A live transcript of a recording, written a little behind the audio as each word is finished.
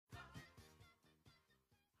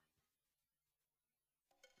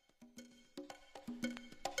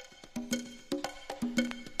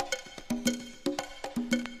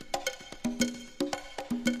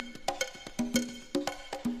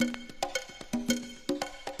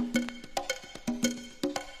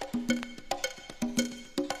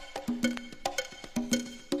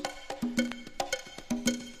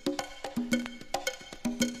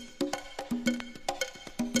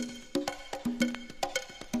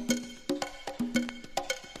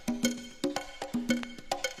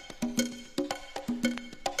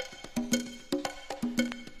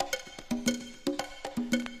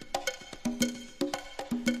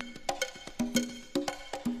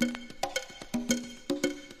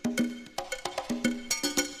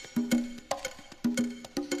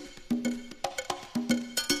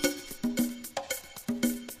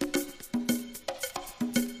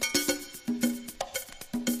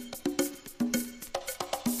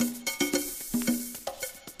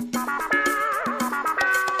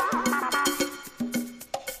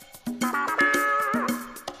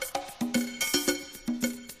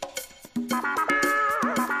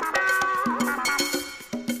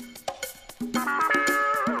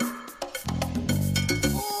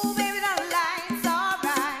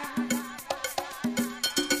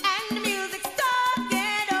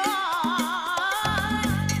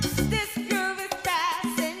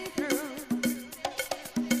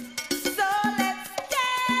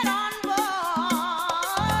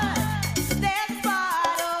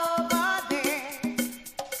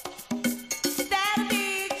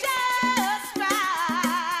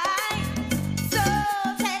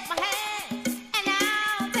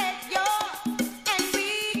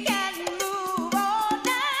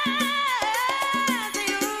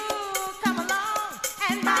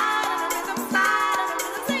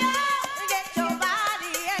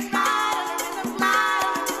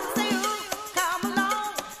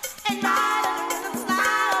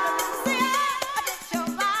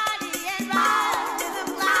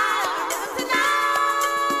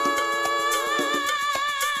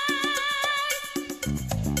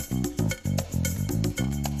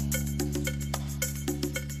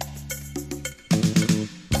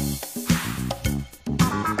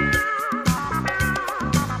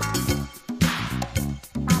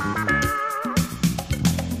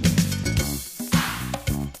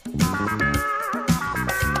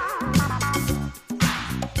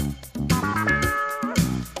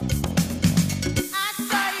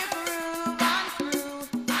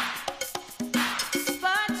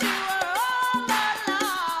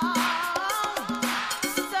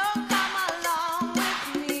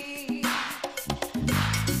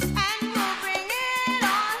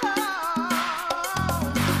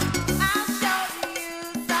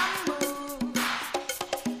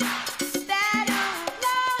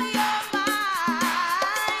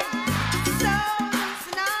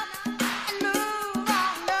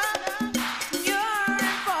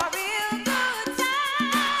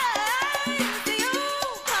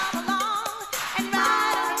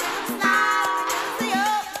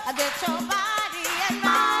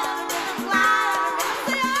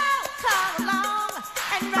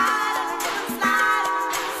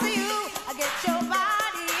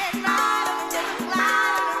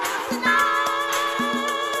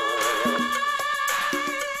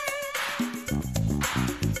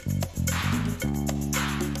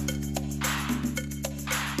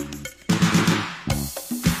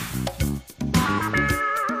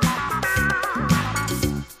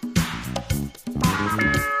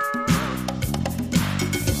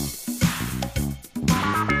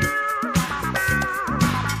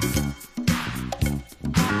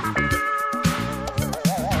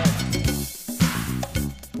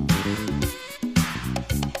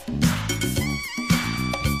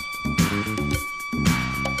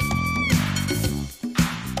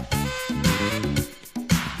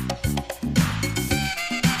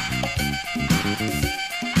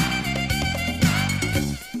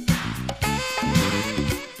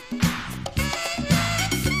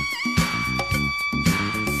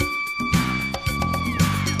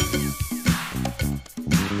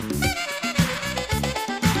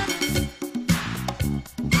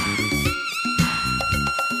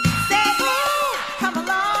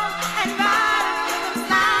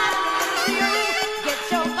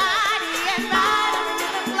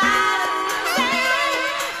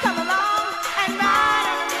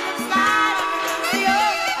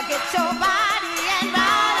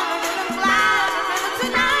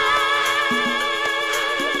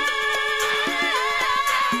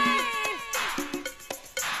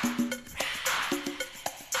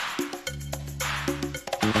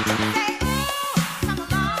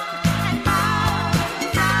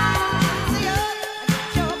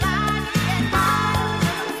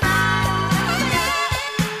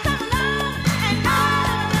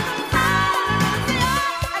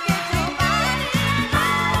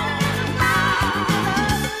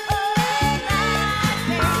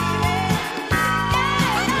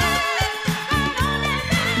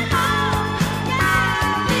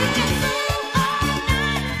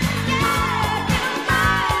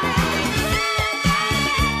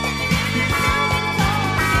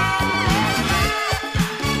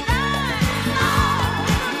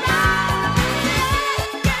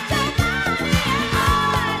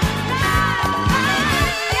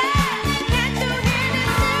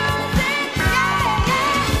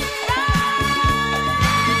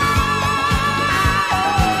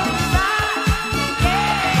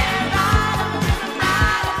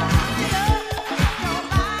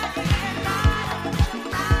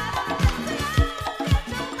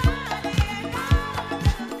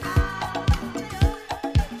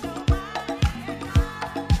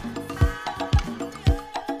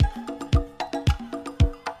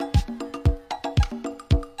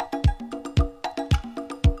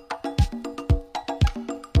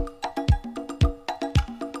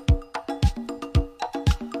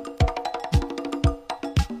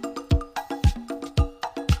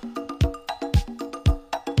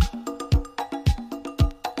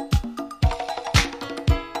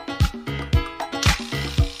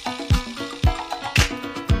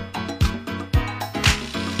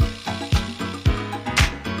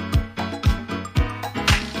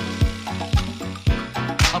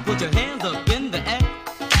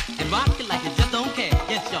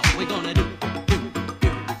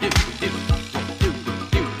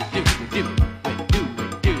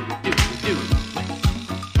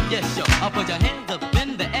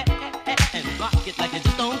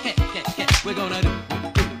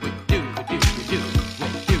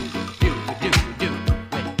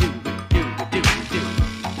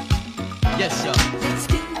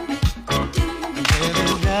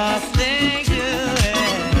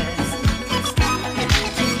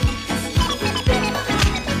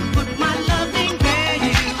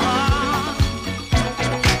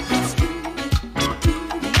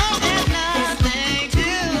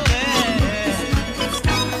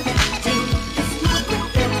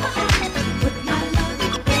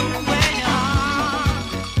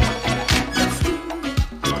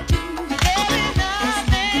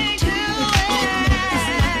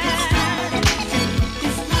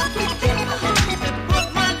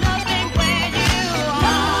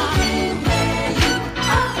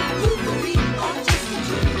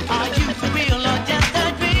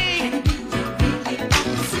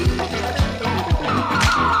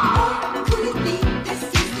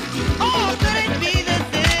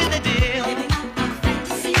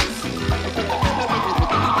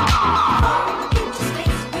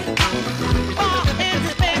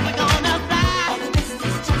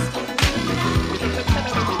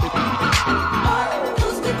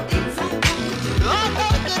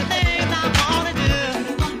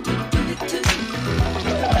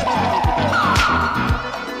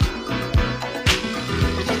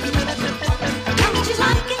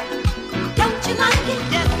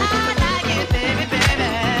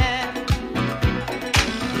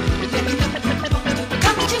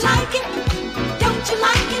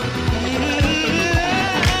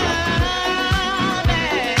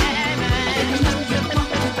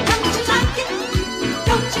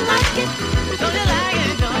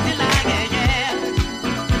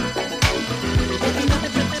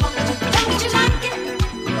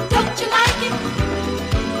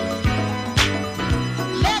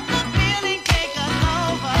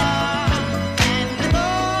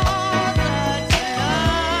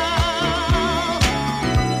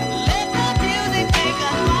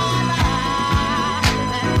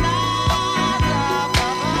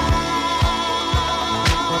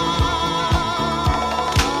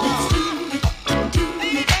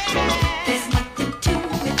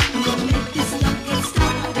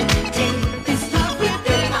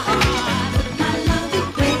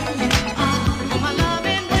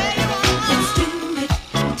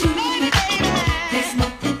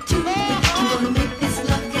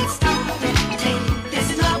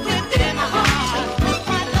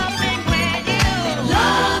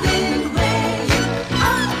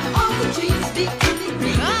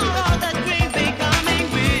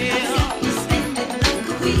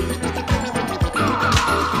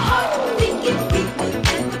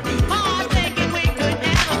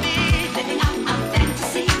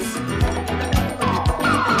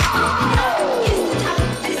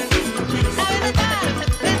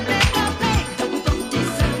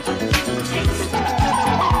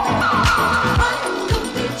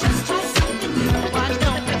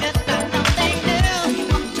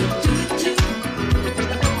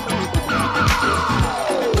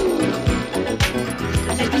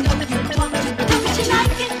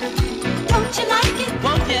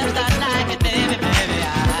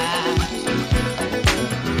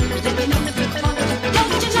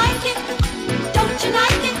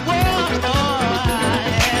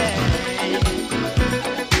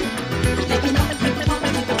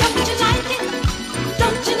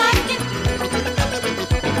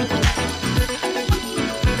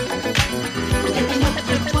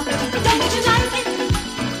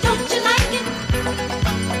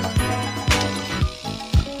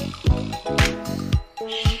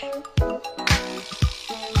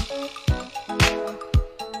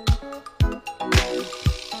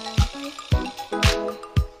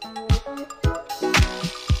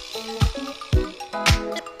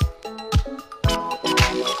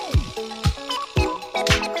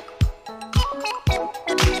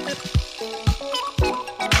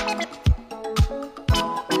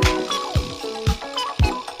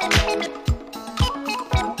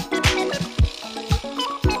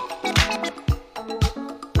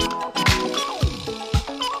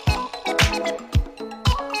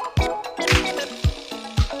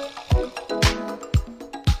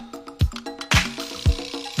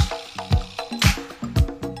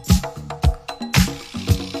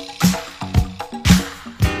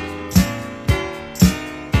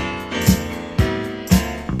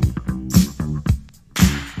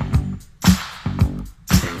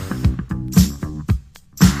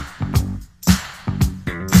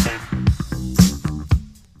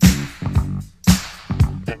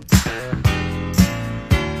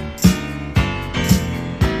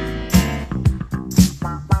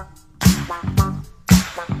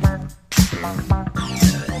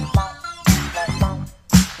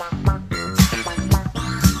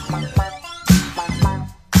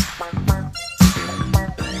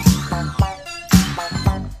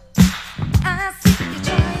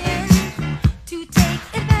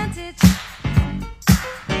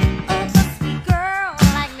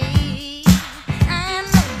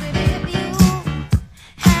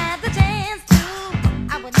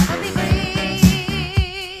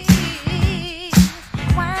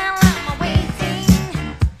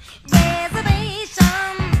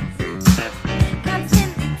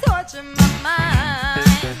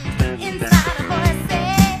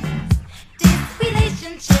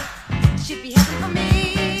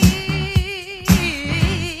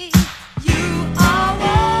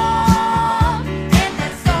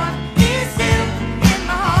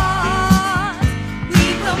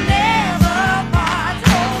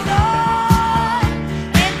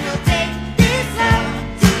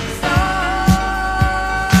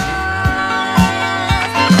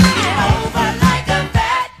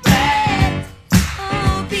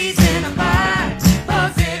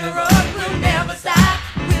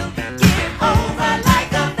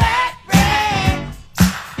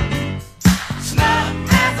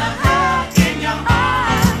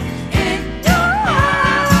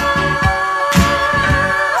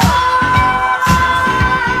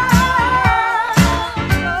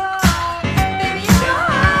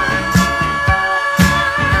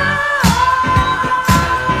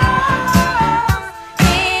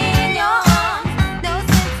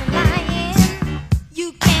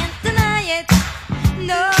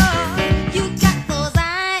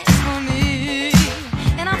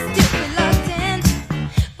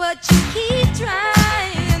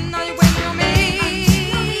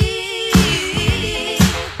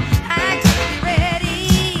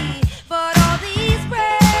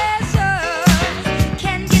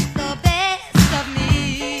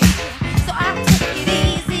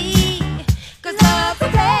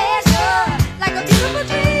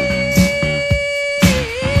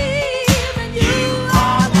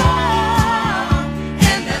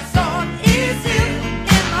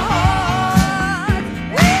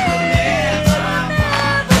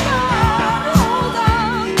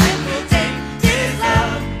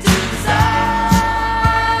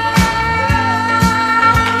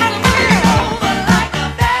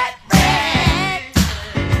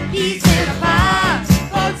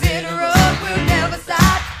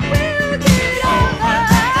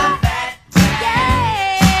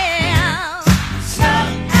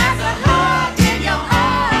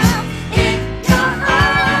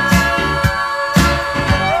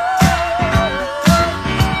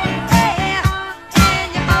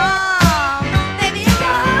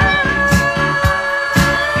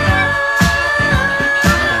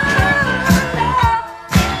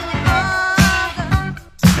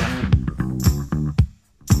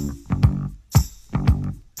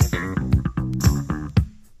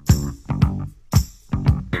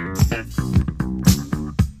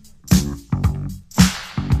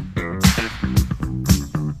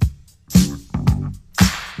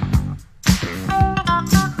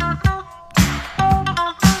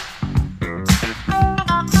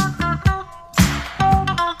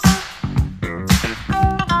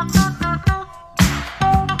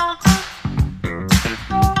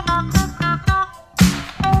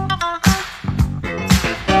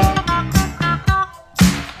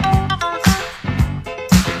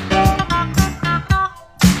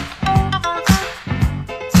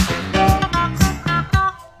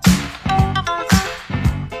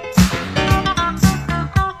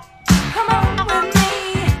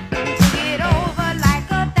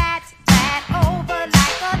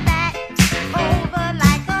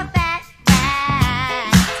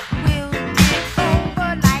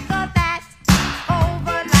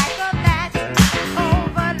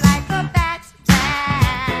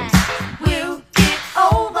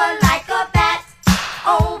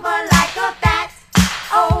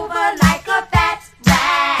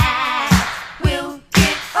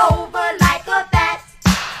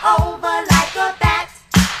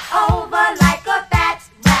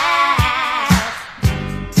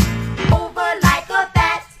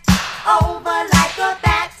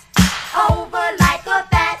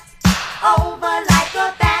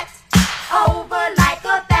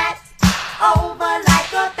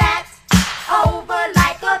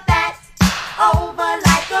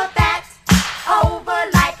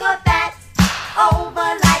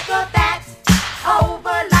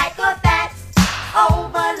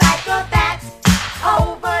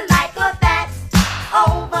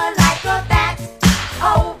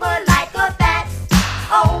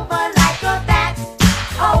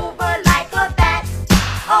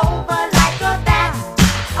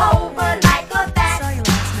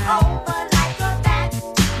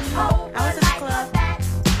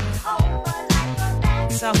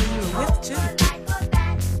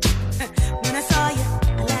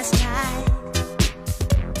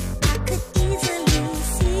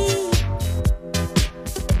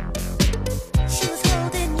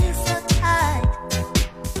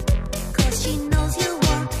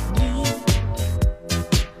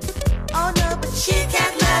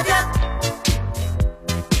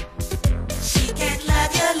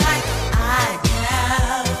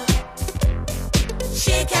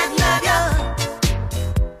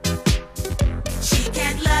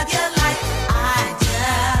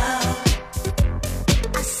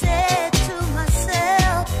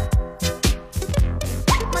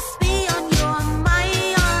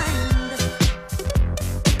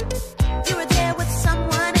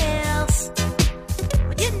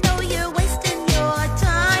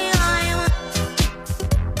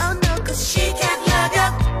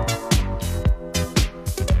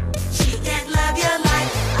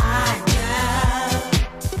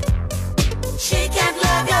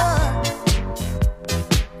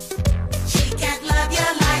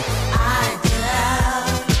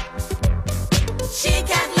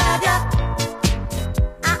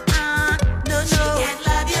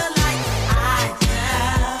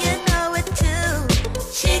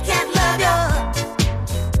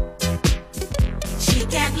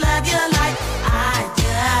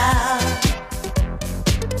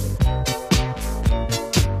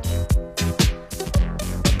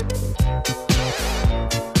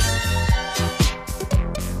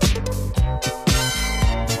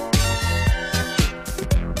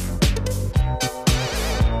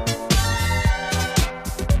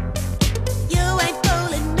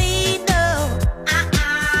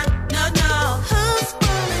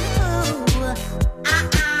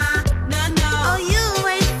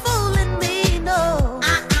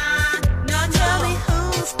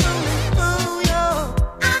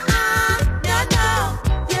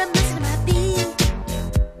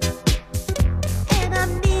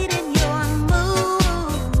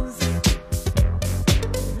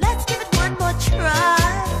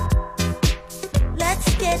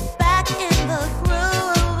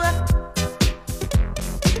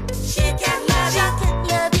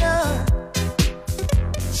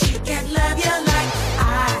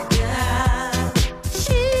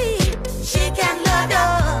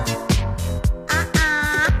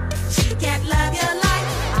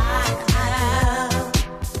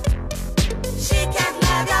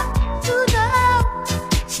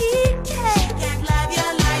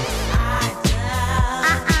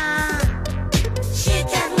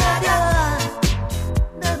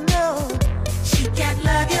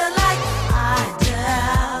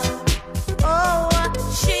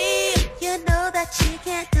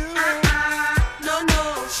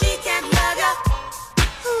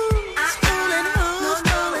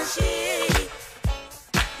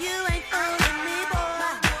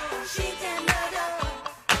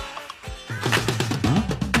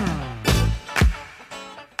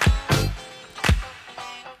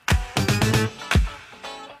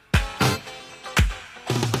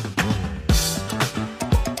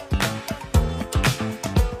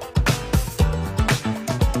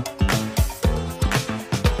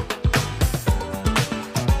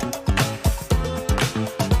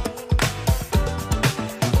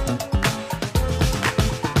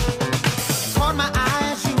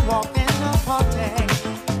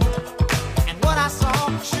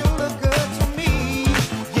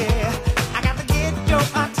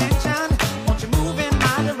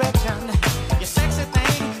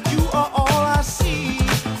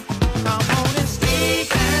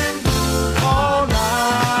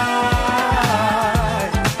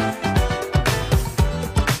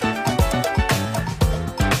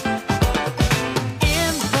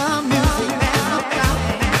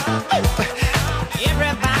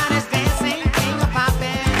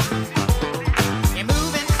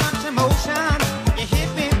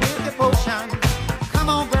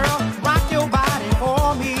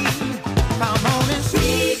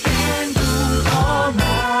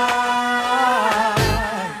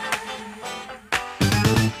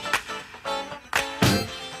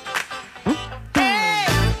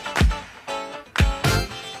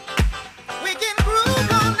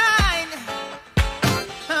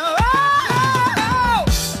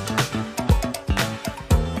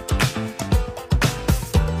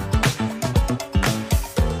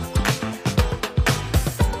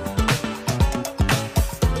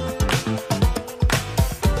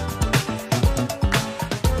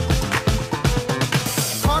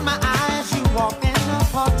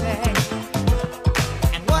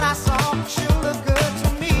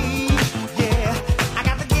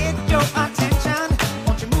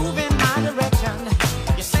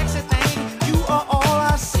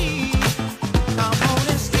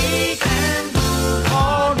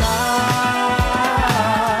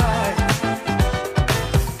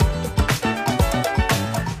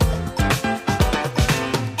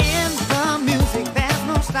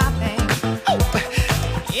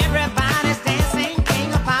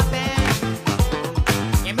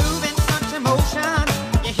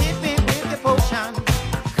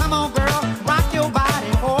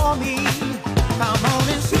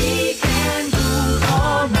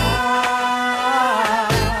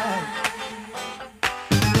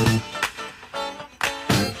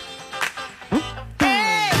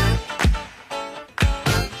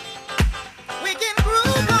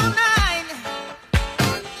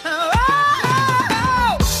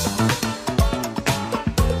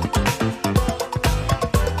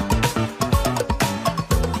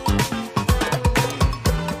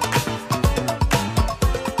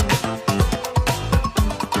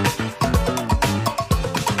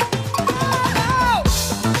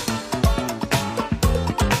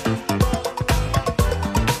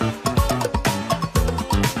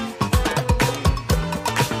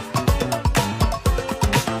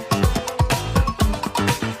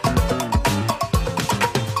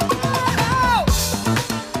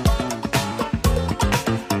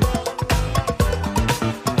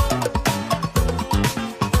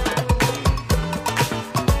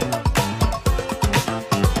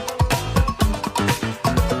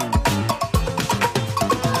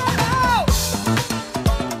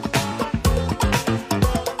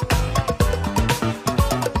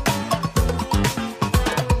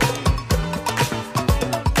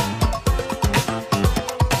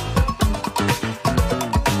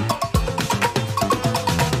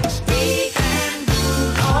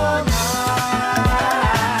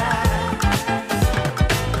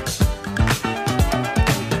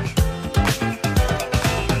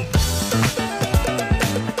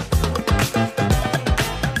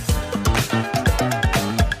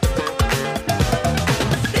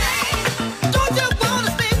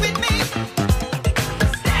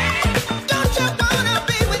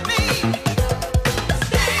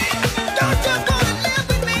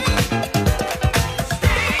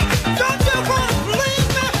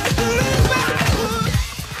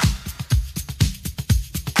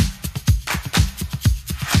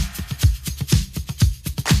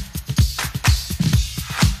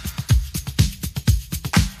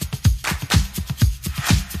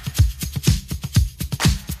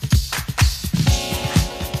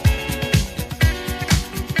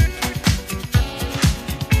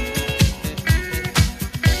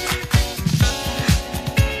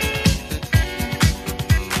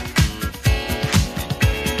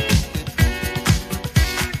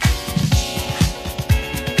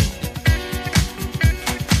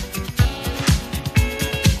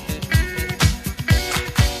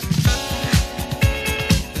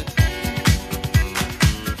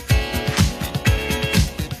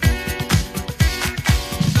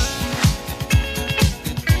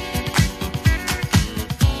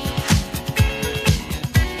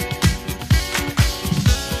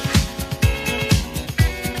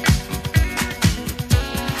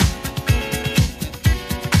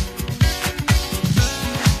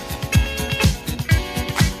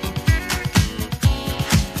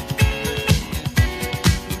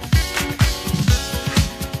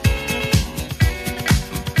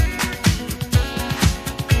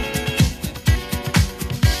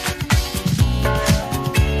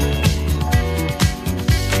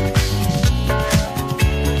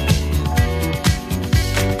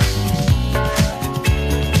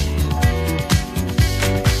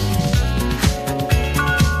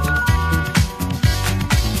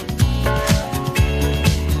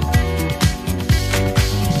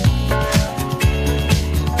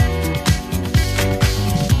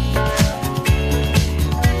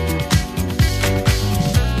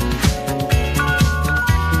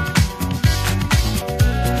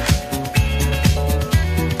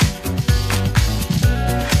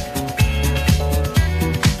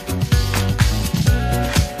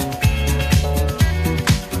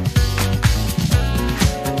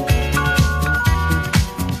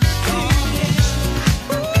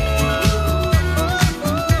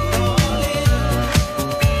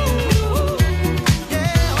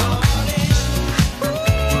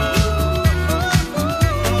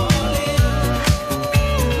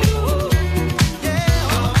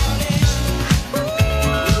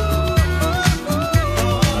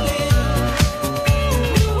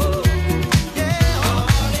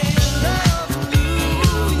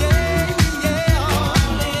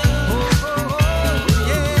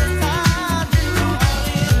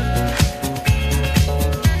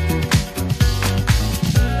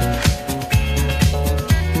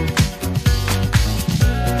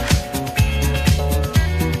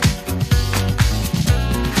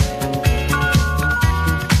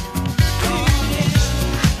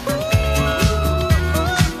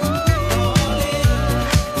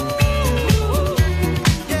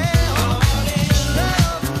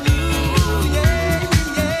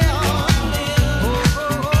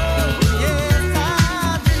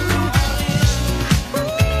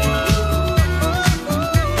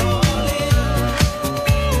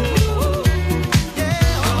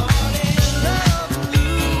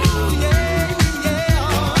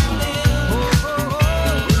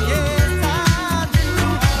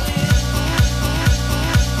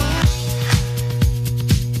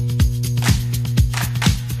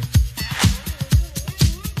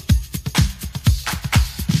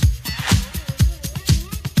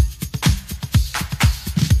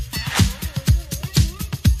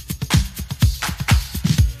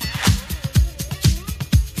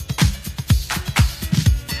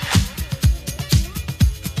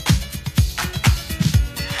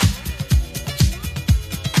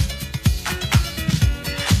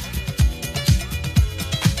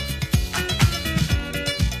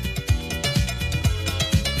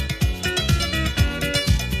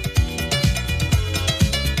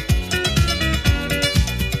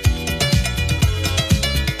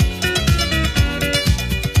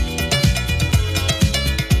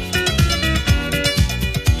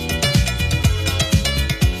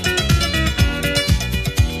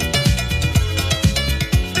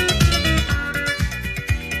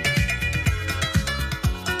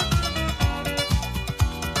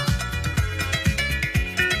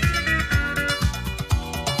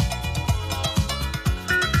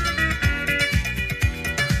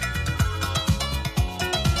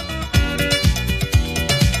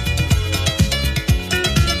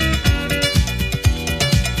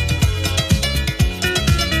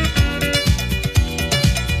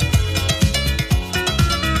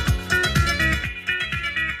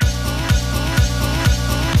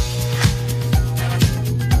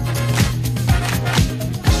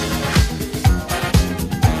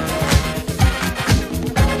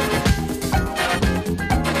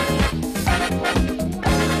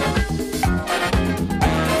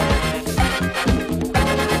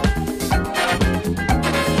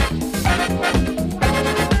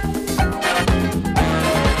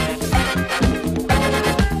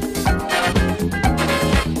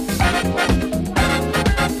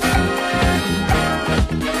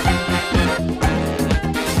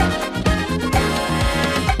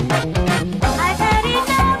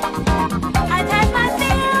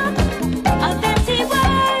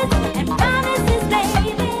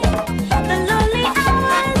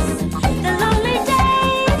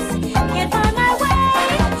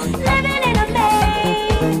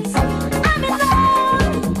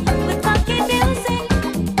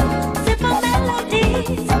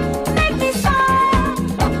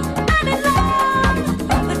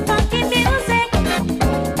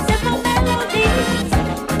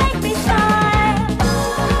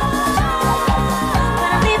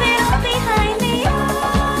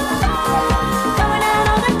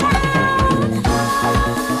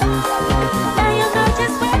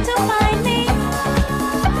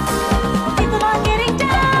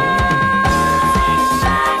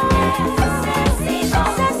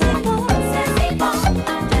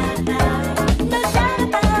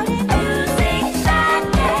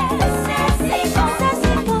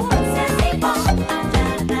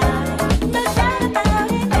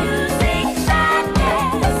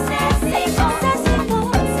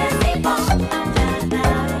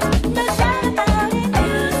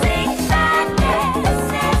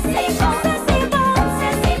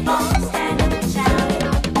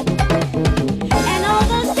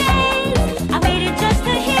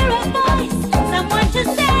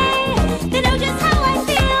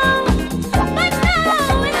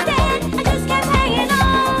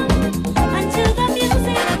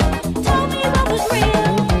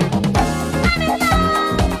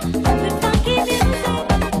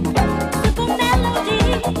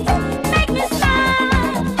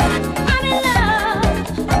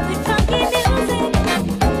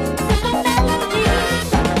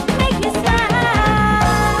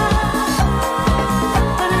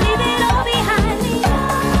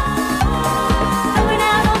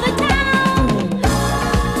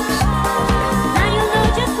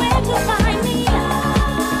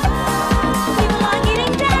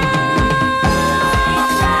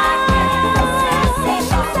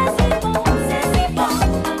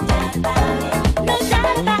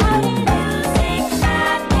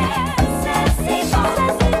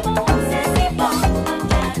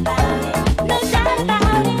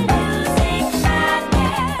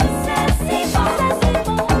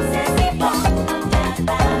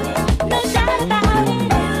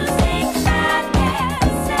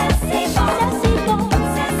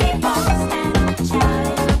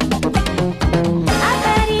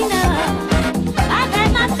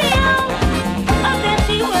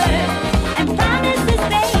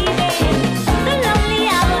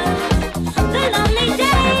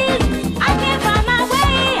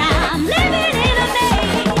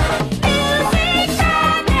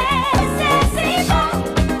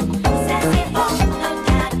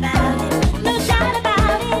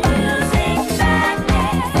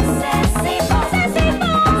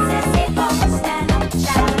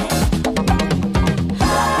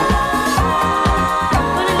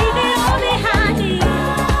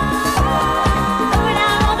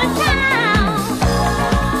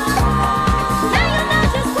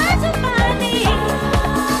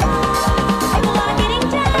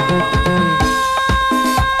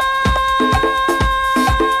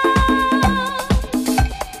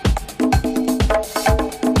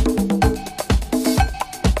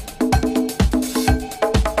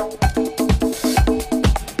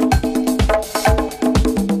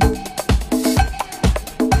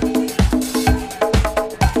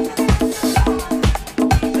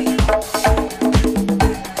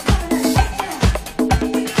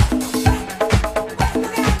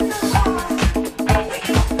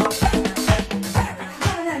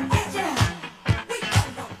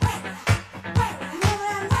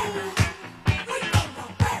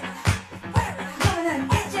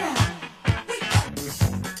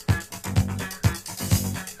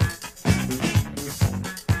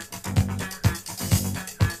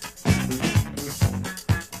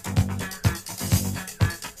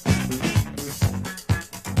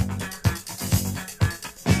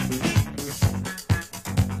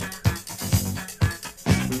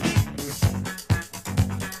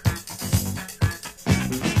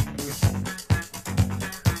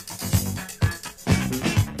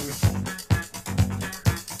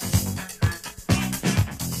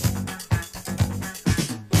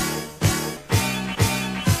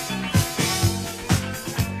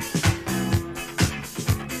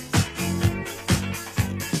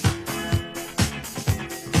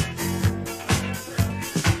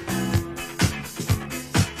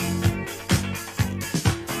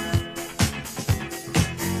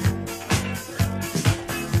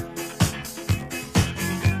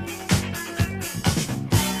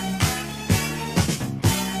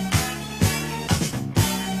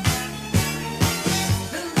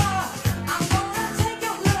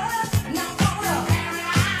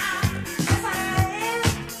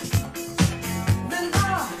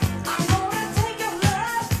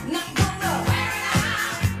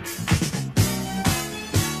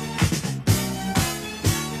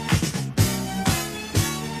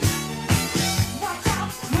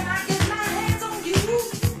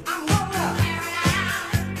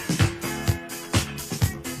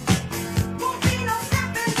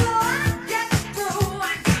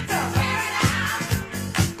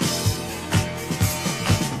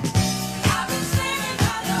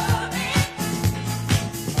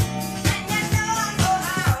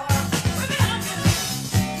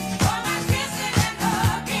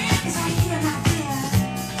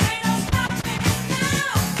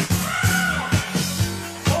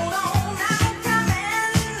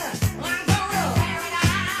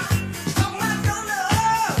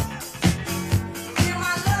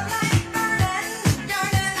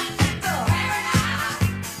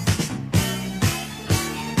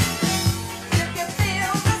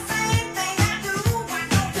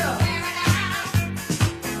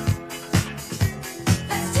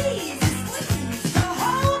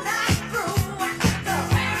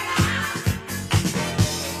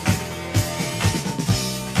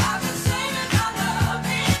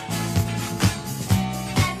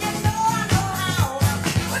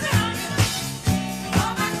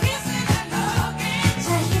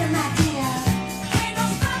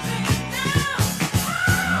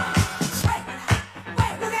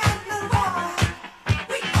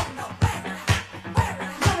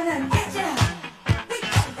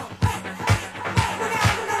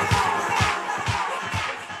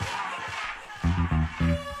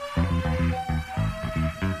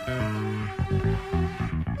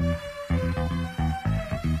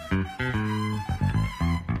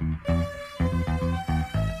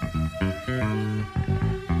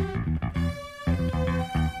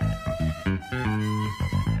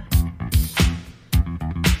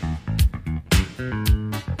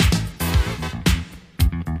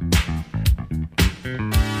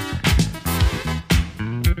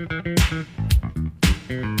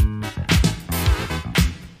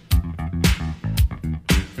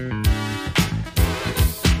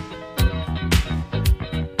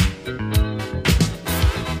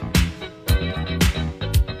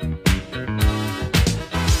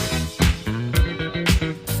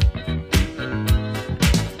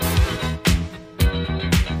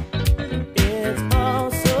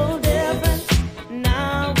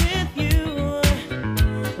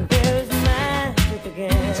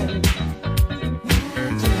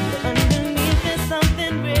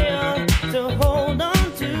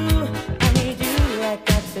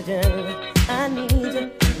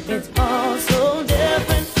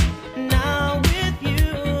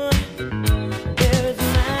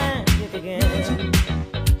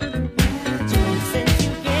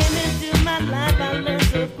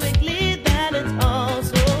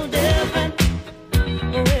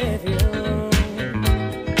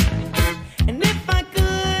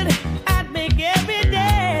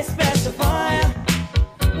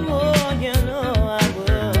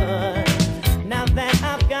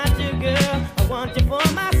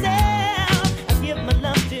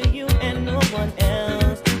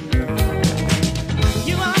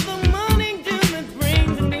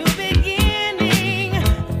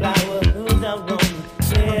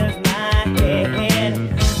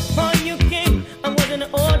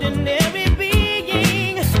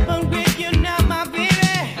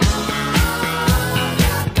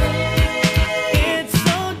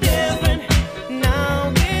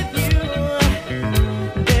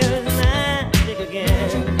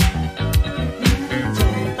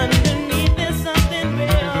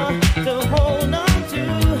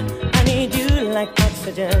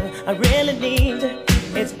I really need.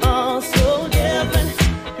 It's all so different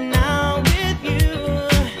now with you.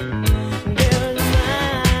 There's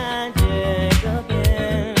magic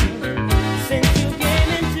again. Since you came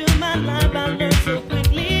into my life, I learned so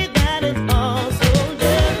quickly that it's all so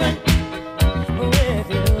different with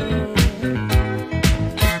you.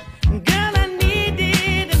 Girl, I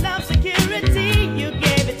needed love security. You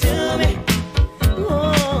gave it to me.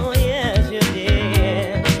 Oh, yes, you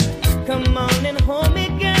did. Come on and hold me,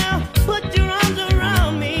 girl. Put your arms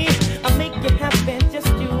around me. I'll make you happy, just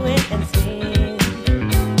do it and sing.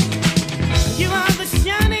 You are the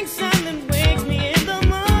shining sun that wakes me in the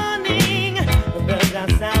morning. The birds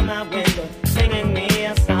outside my window singing me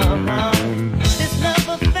a song. This love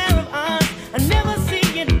affair of ours, I never see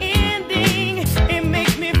it ending. It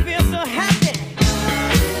makes me feel so happy.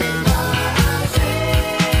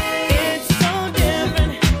 It's so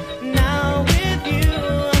different now with you.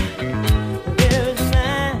 There's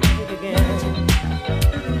magic again.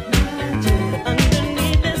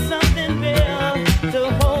 Underneath there's something real to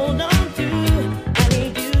hold on to. I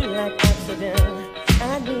need you like oxygen. I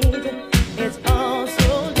need it. It's all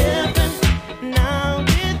so different now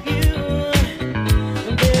with you.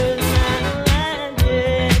 There's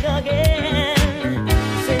magic again.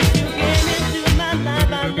 Since you came into my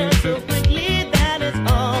life, I learned so quickly that it's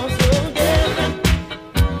all so different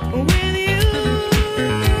with you.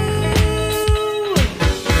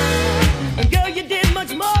 Girl, you did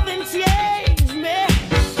much more than change me.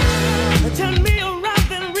 Turn me around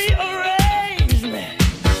and rearrange me.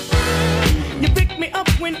 You picked me up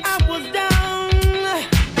when I was down,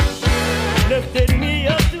 lifted me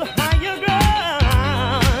up to higher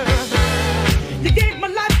ground. You gave my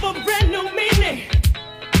life a brand new meaning.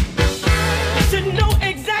 Should know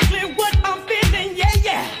exactly what I'm feeling, yeah,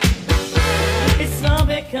 yeah. It's all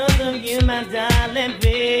because of you, my darling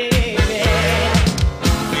baby.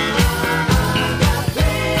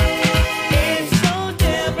 It's so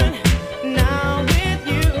different now with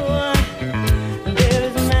you.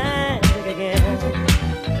 There's magic again.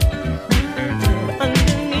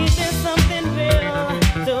 Underneath there's something real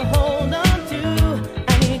to hold on to. I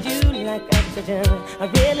need you like oxygen. I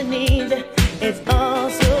really need. It's all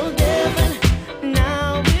so different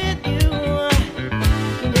now with you.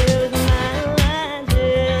 There's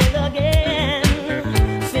magic again.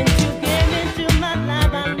 Since you came into my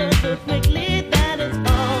life, I learned so quickly that it's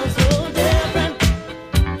all so different.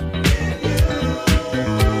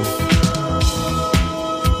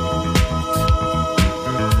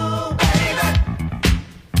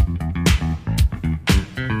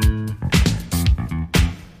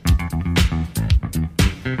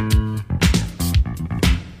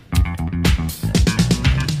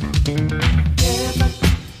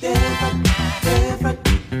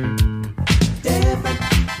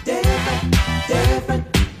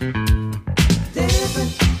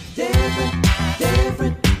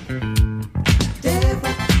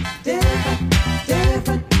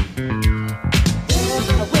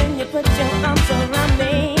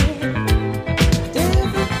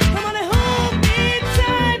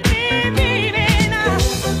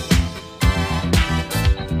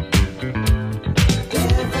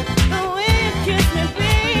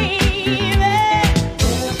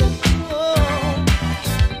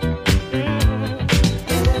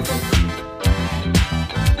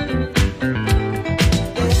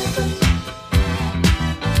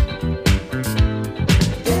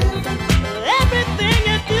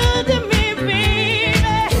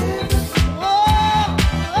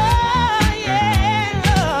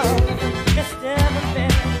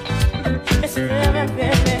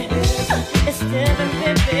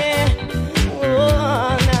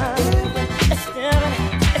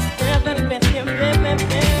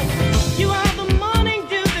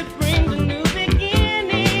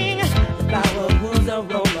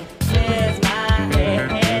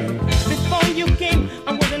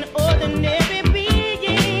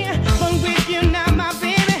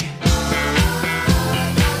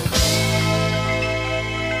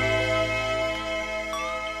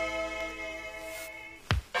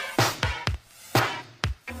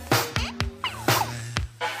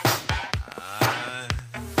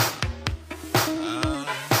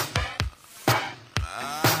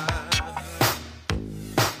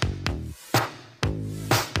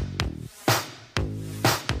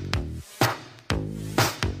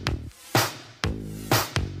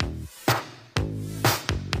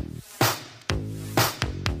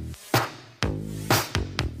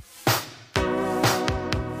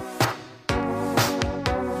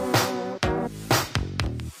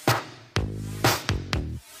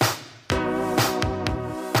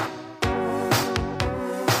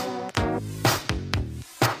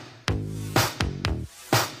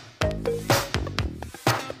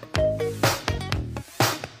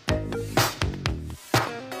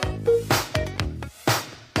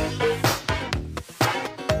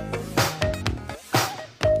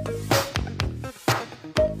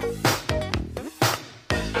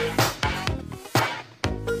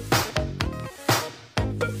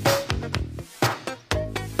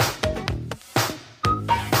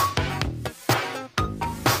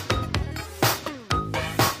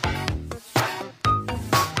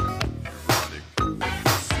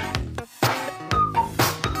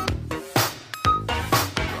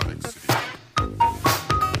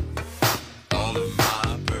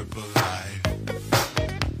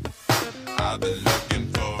 I've been looking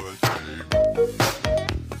for a dream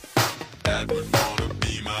that would wanna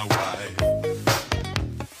be my wife.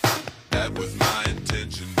 That was my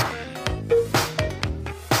intention.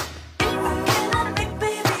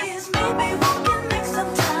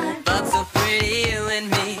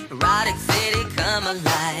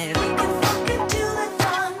 Alive. We can fuck until the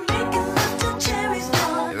dawn, making love till cherries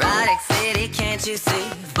dawn. Erotic city, can't you see?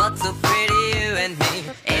 Fuck so pretty, you and me.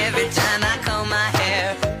 Every time I comb my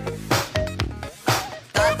hair,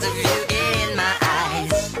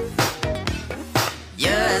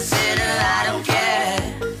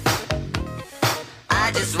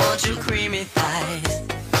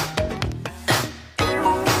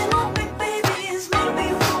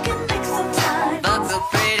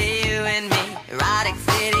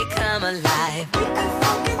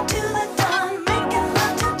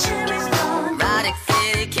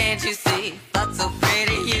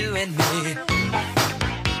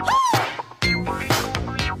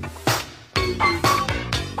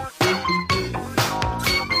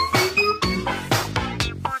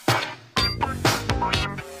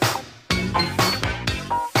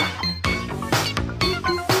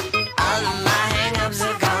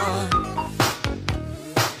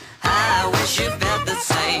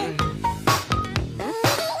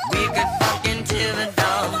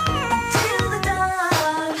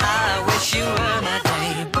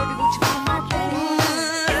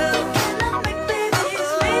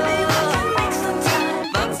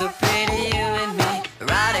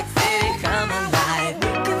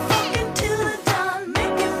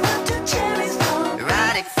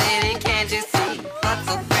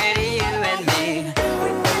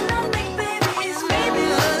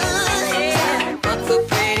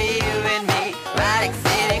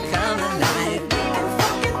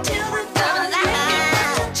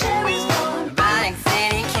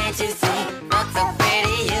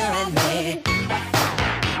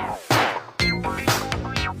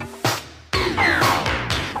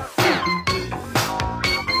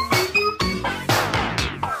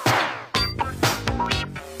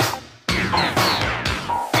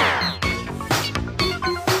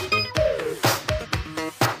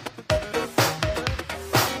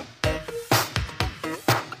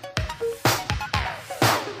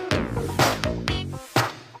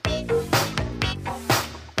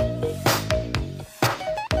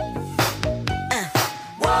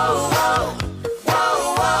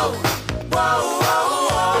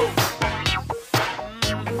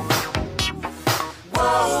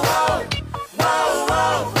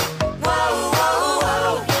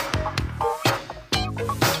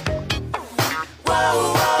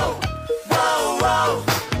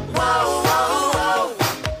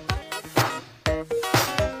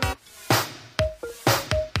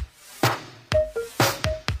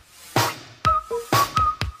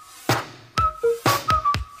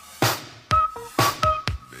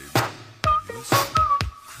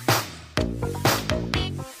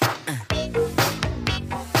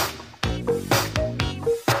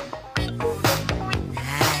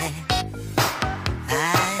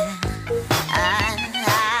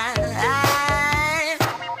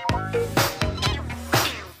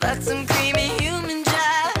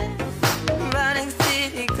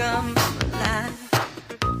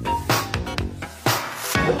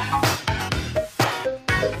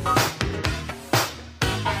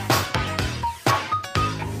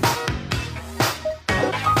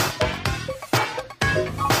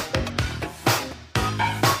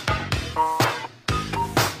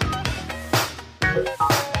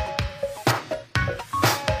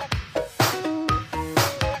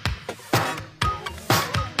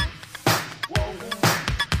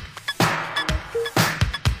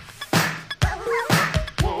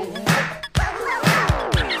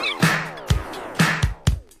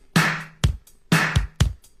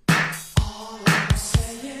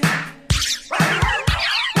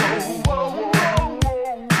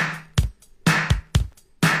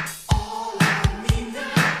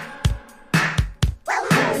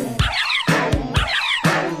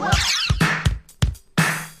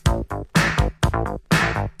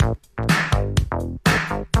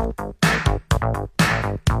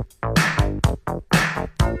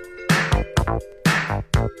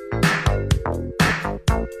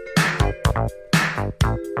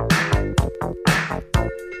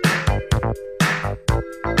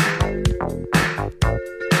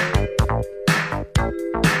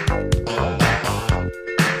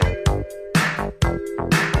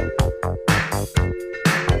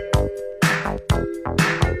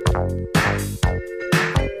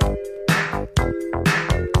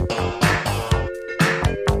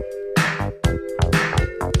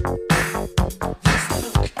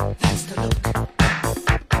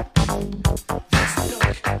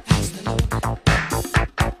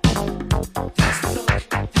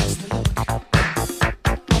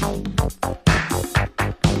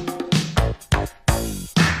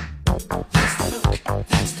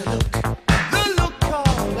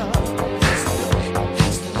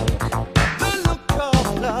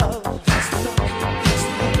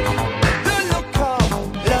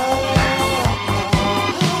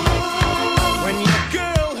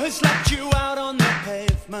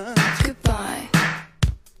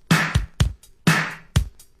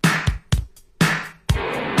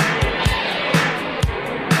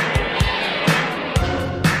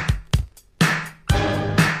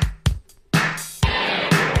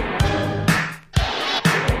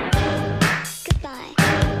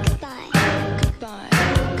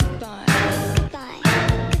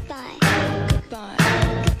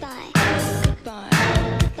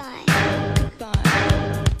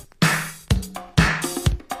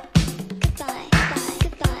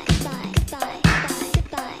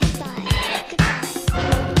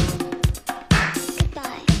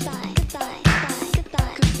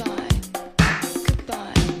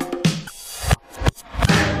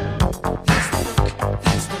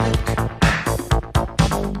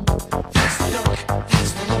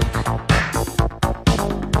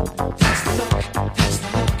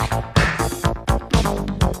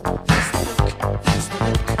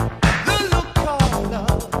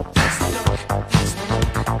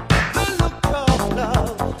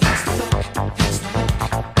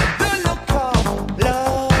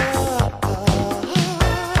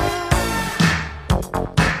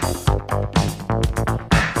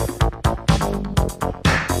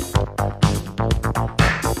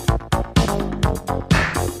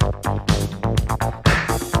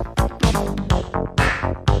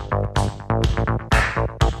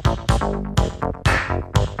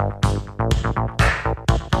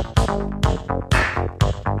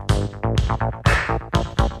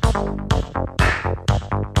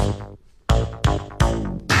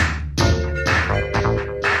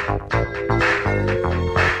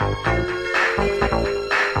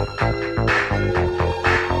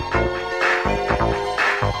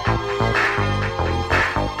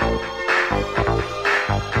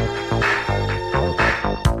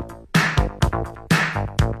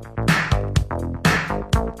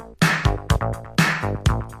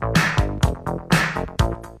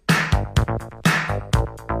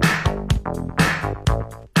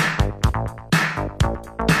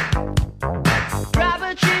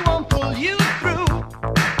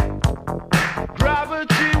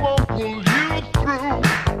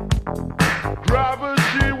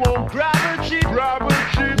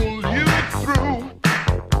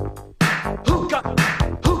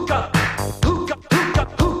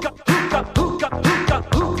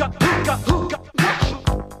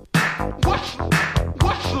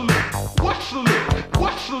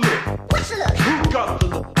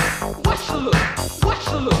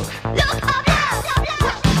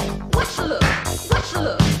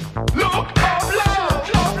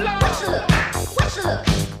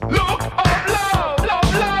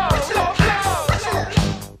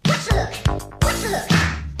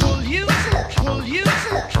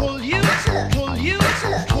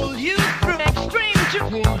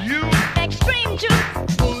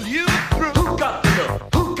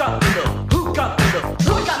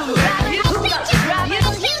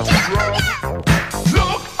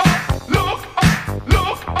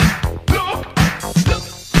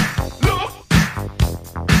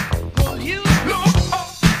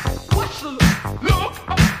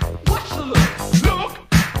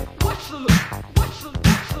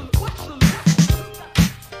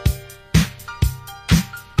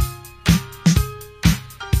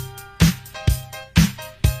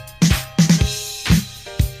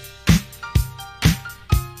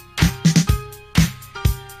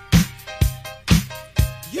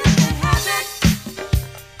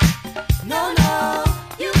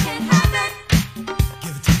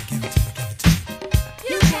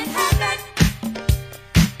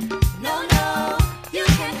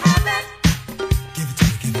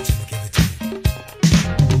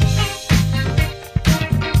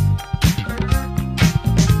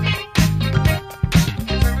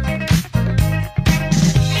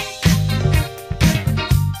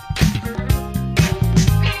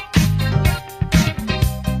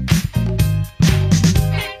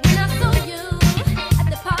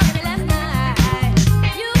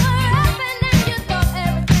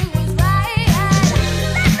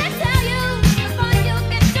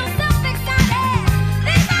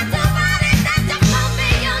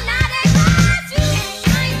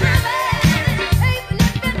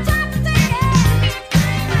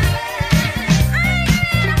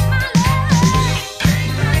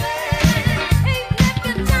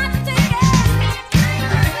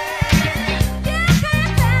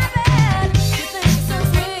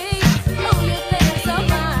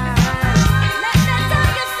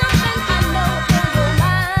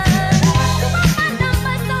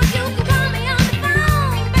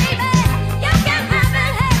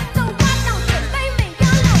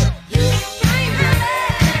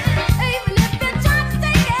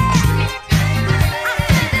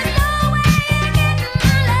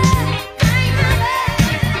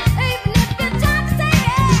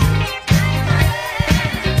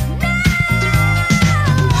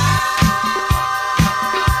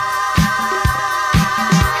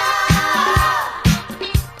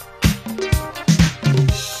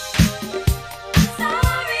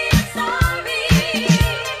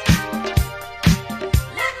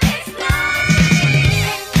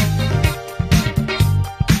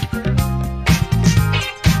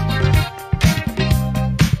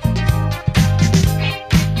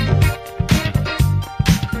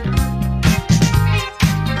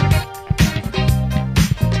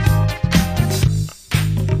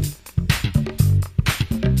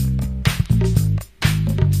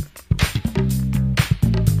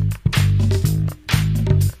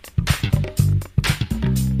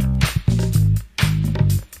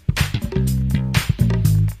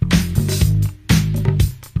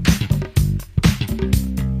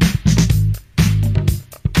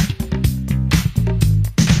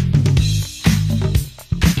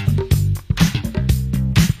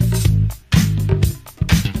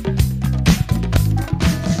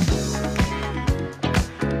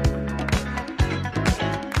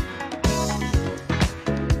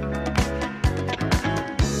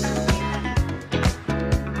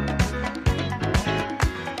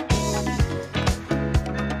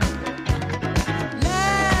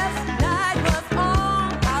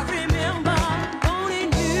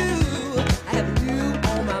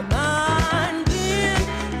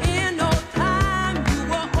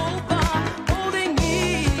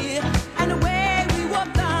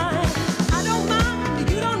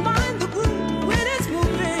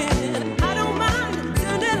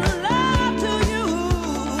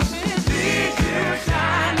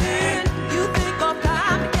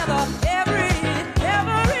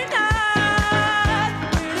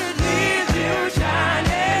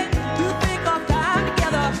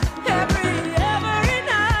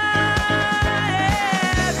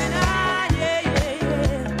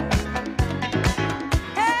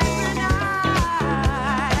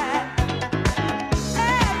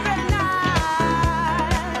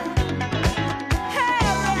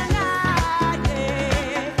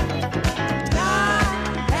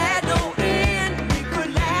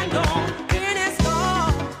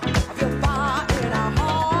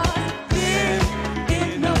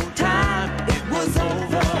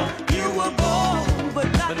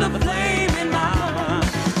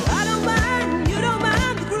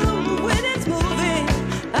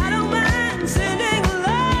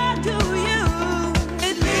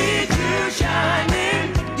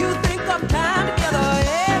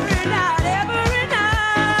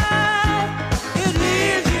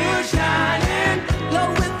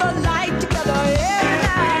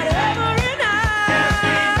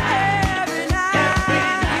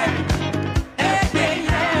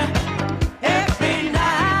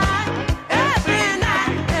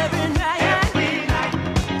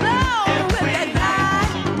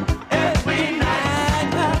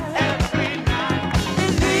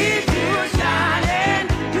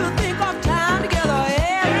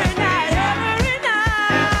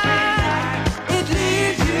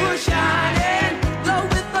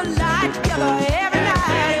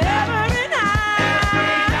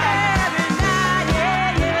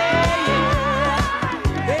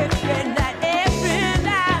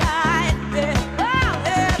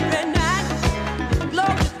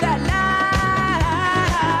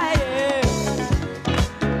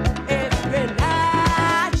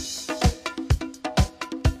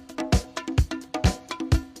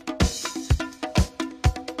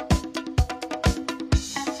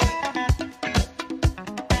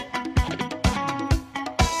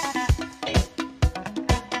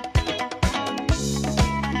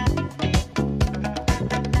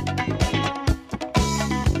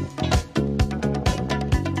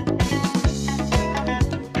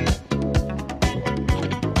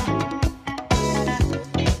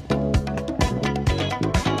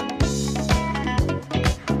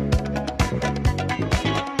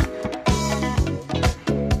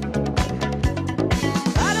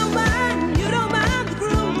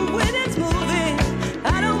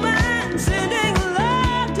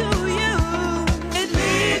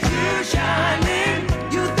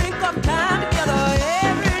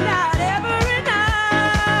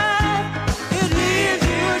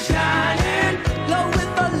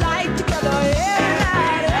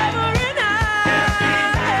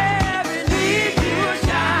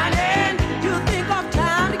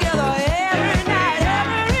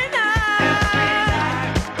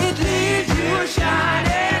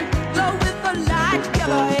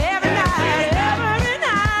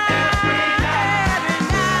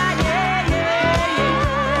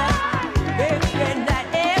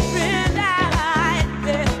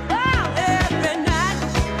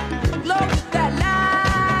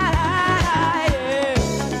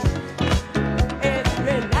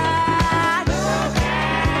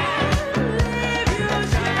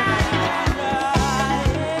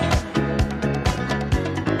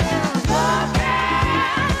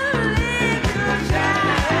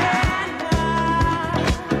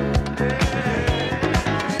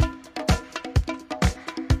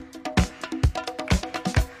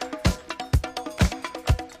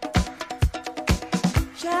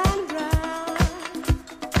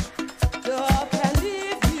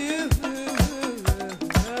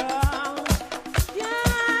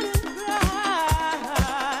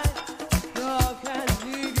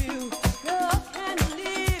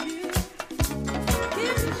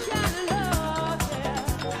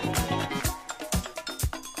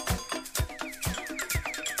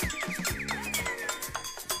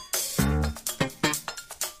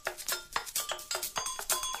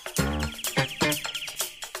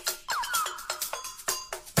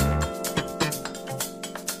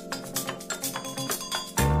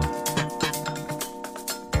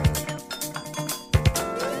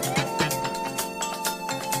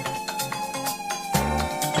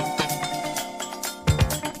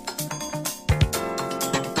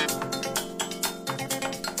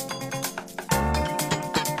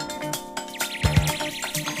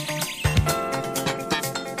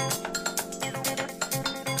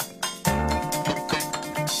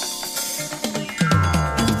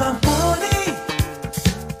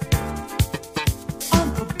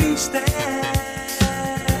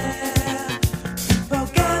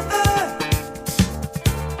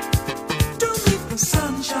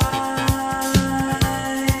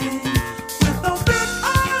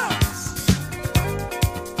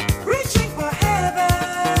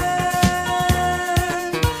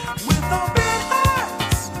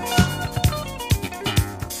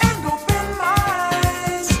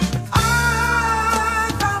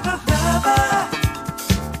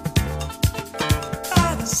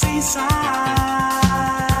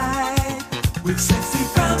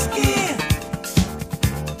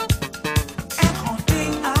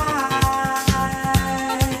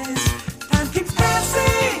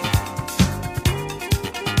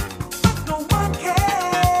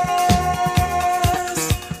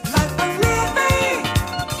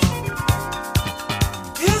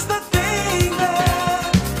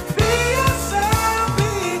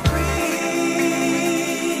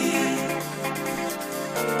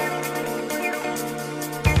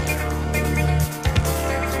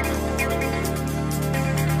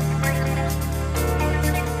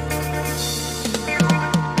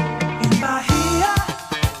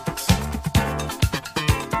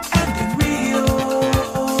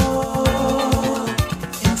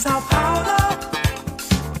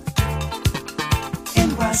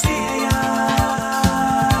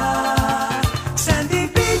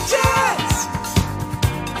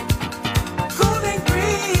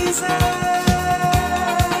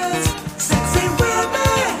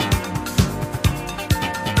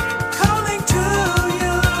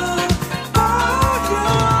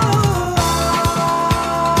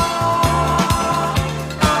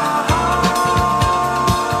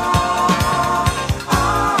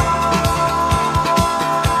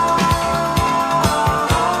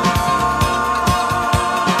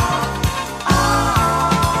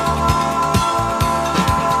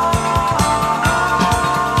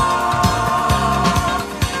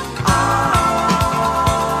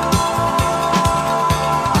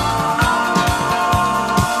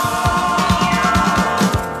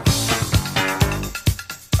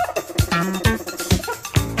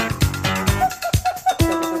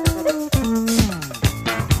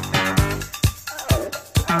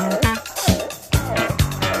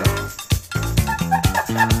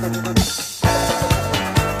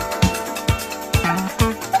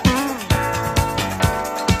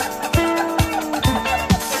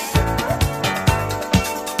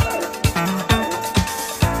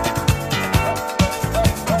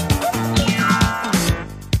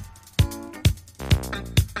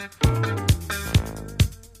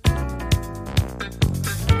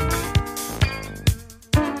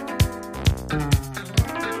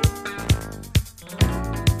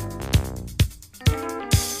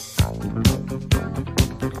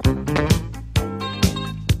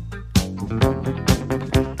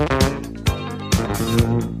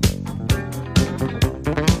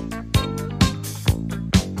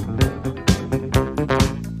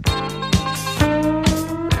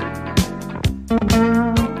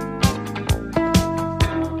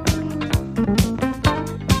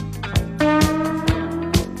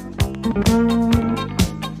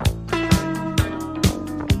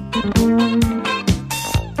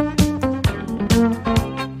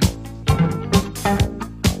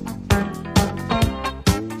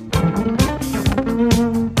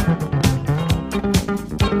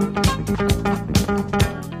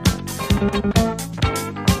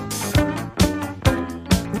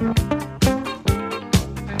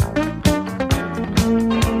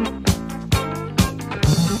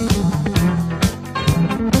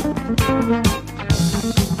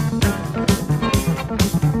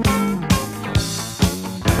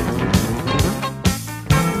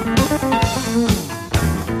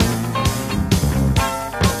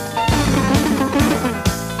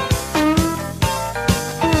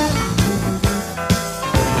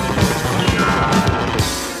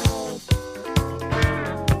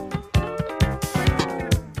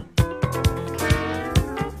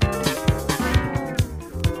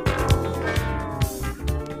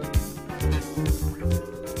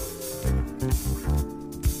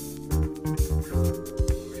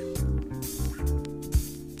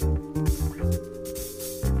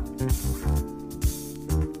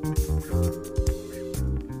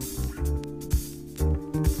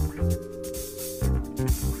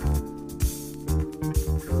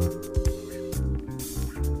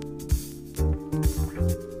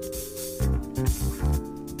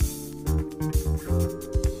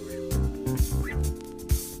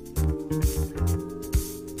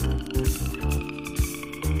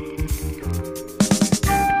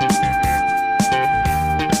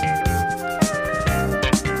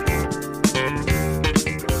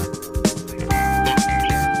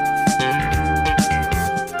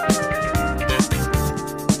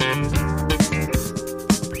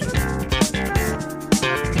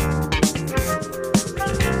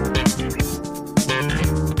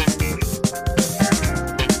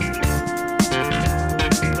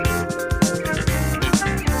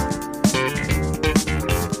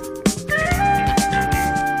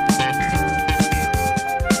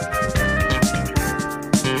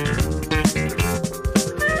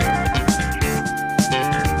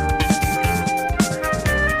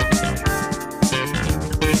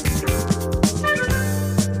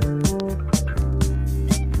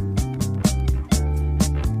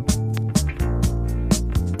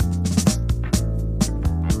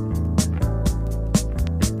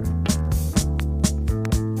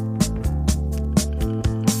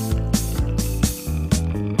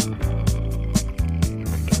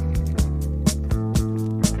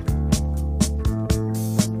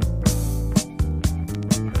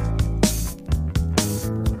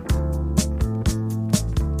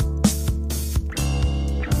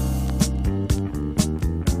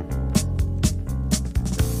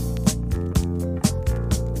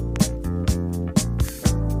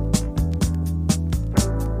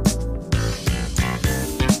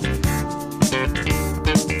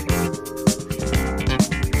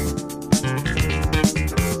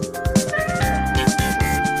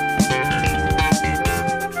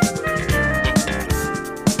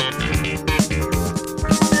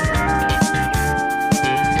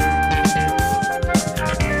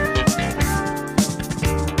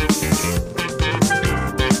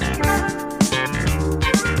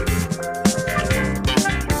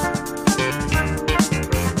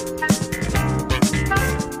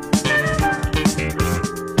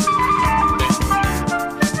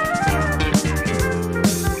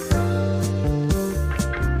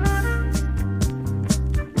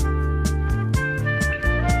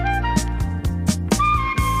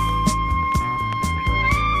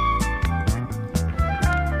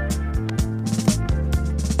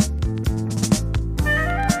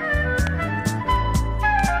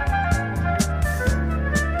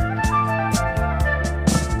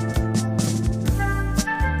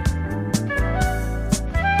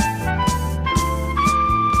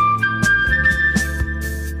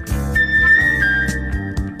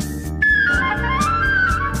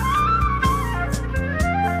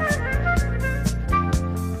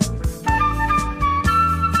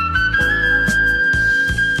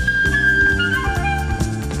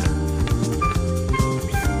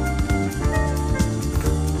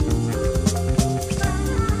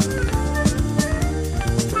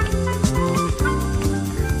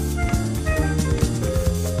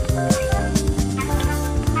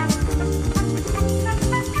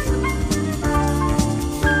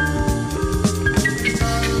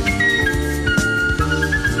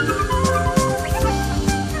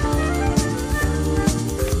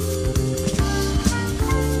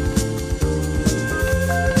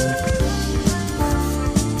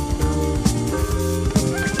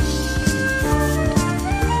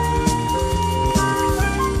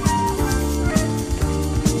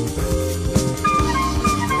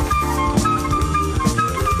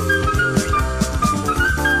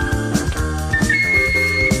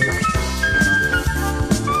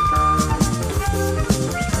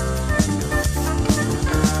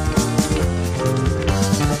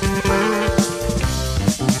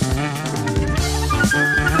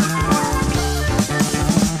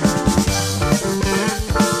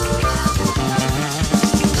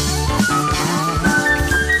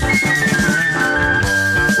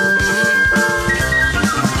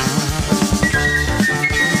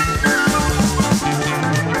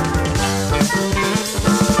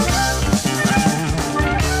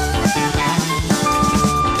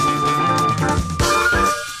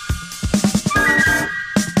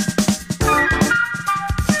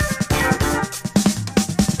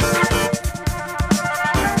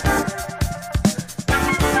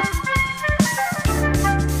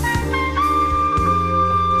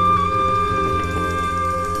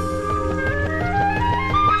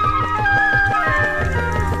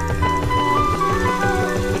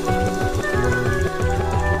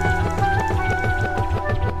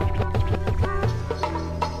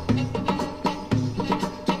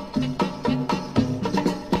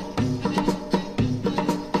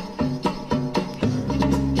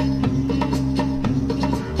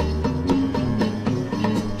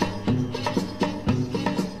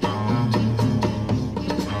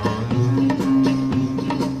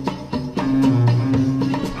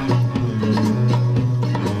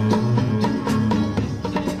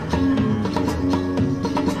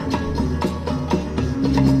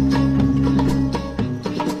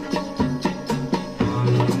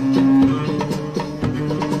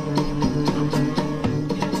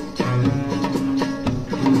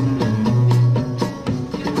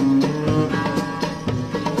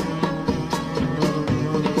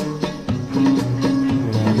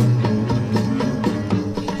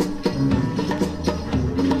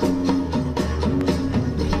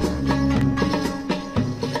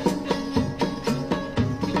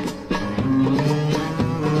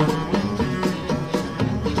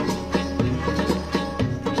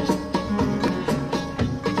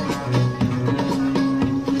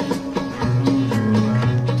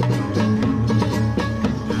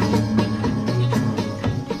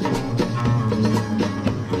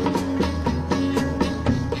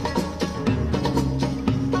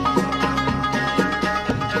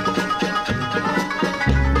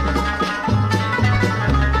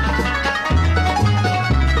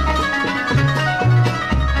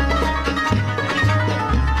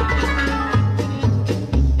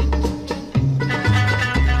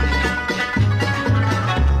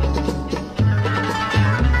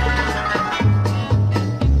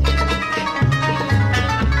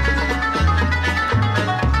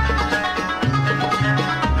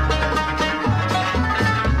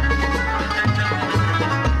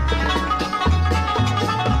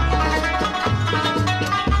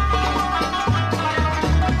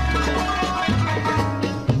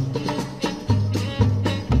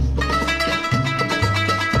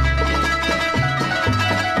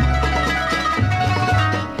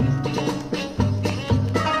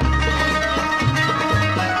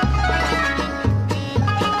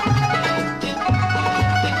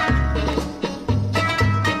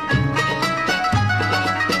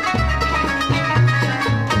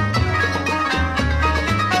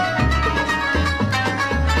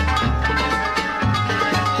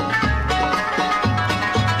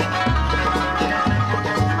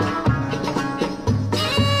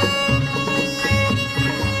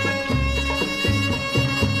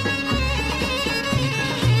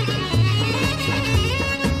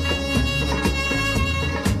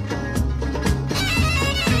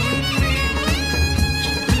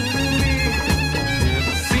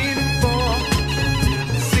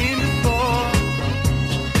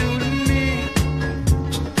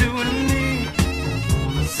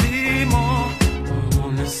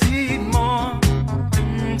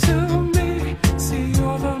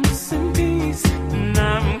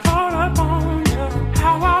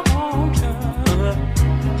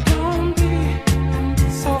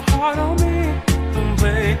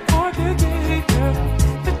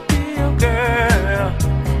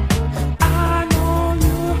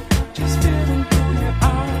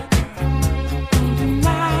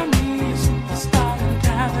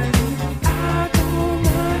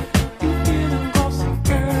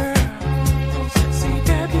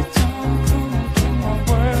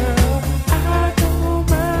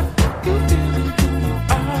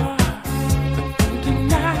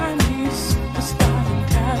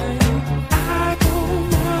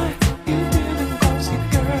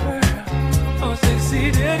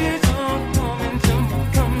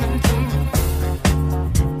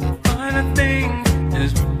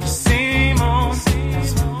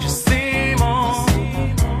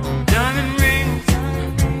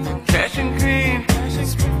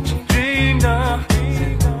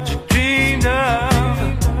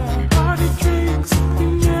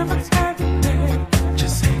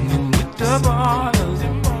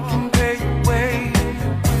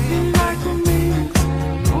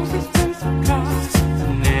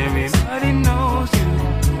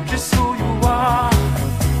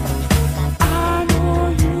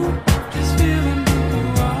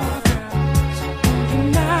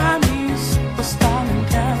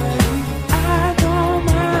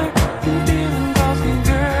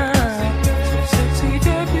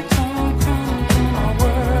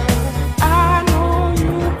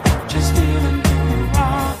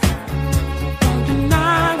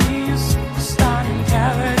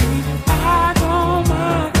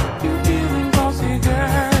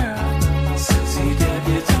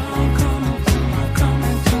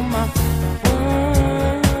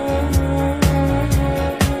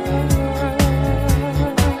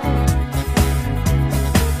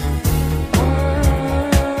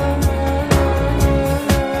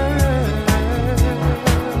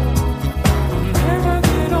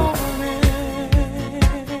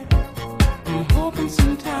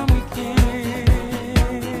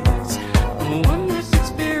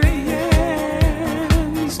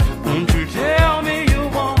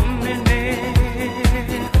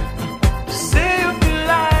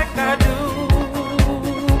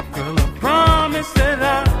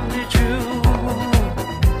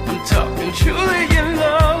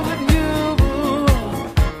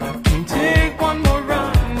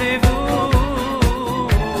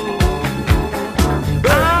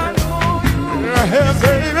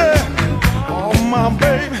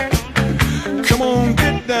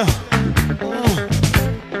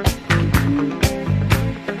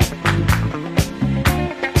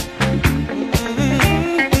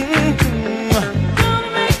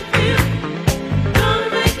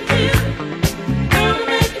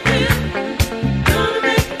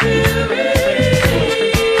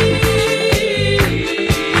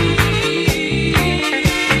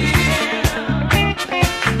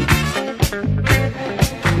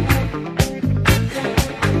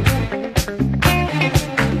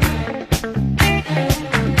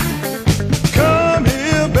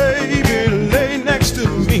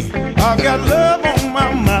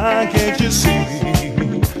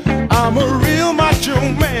 I'm a real macho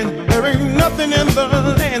man. There ain't nothing in the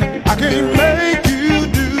land I can't make you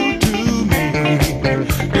do to me.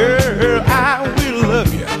 Girl, I will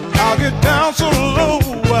love you. I'll get down so low,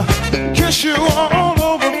 kiss you all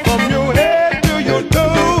over from your head to your toe.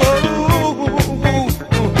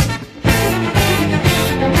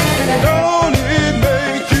 Don't it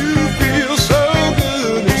make you feel so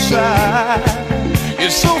good inside?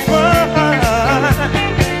 It's so fine.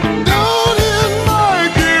 Don't it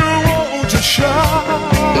make you want to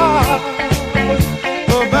shout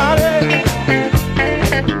about it?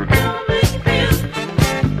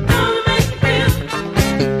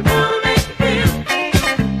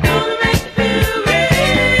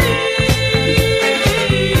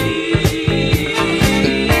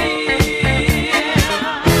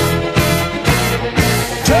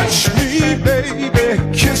 Touch me, baby,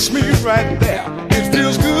 kiss me right there. It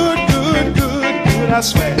feels good, good, good, good, I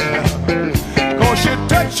swear. Cause you're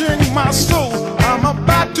touching my soul. I'm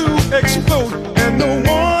about to explode, and no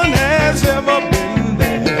one has ever been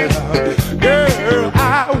there. Girl,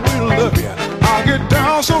 I will love you. I'll get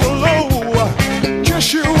down so low,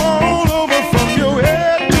 kiss you all over from your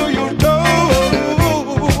head to your toe.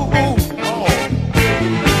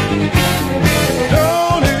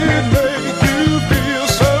 Don't it make you feel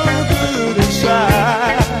so good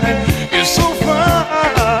inside? It's so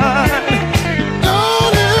fine.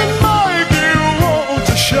 Don't it make you want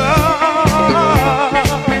to shout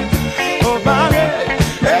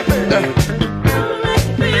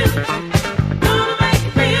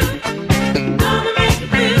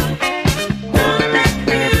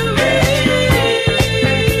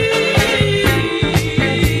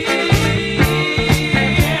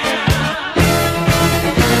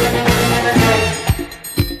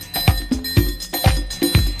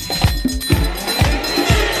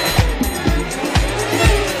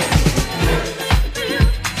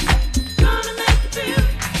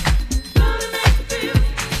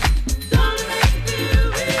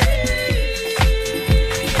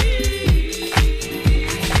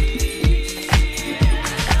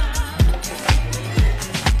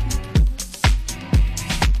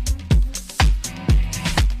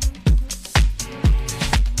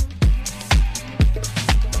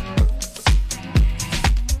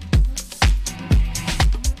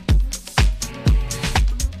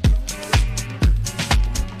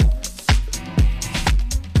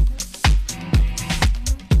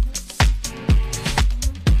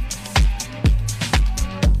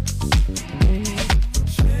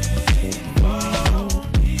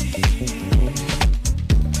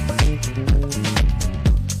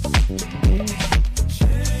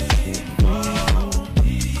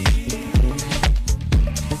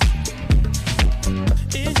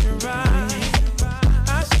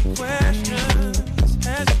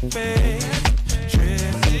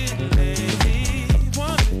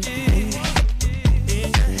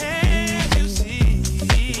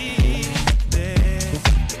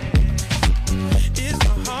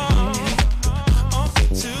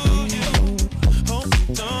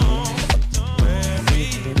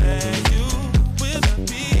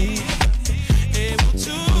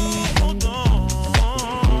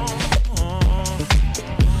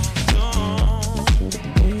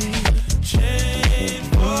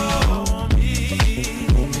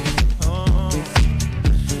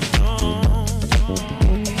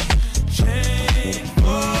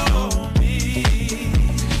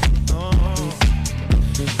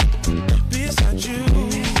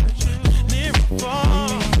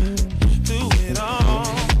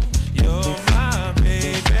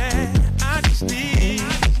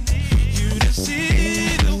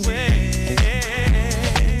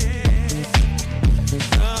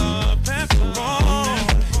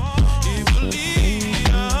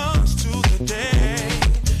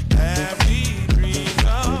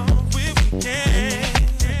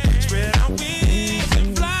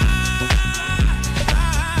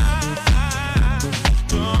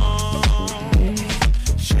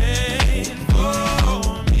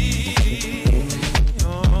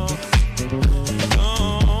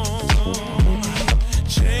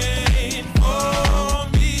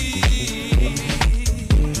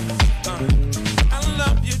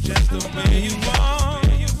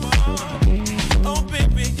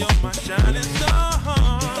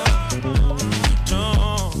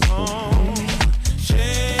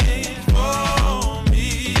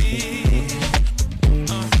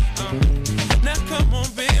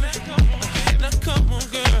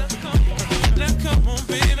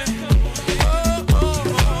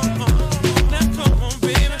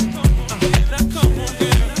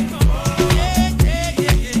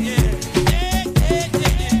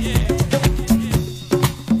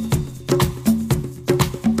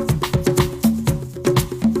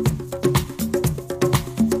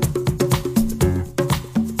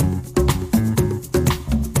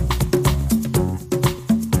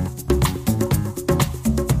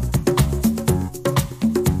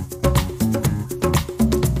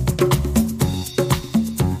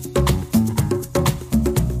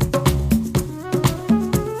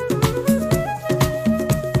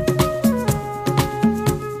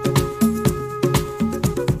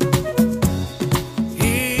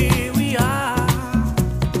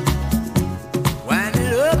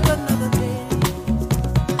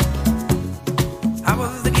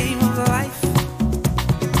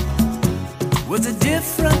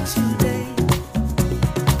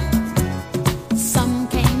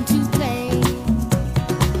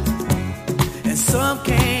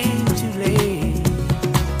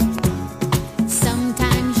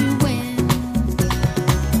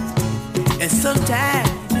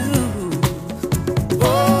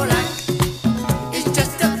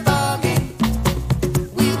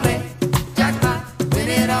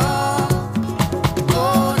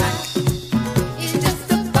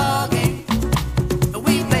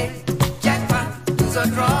a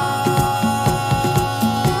draw.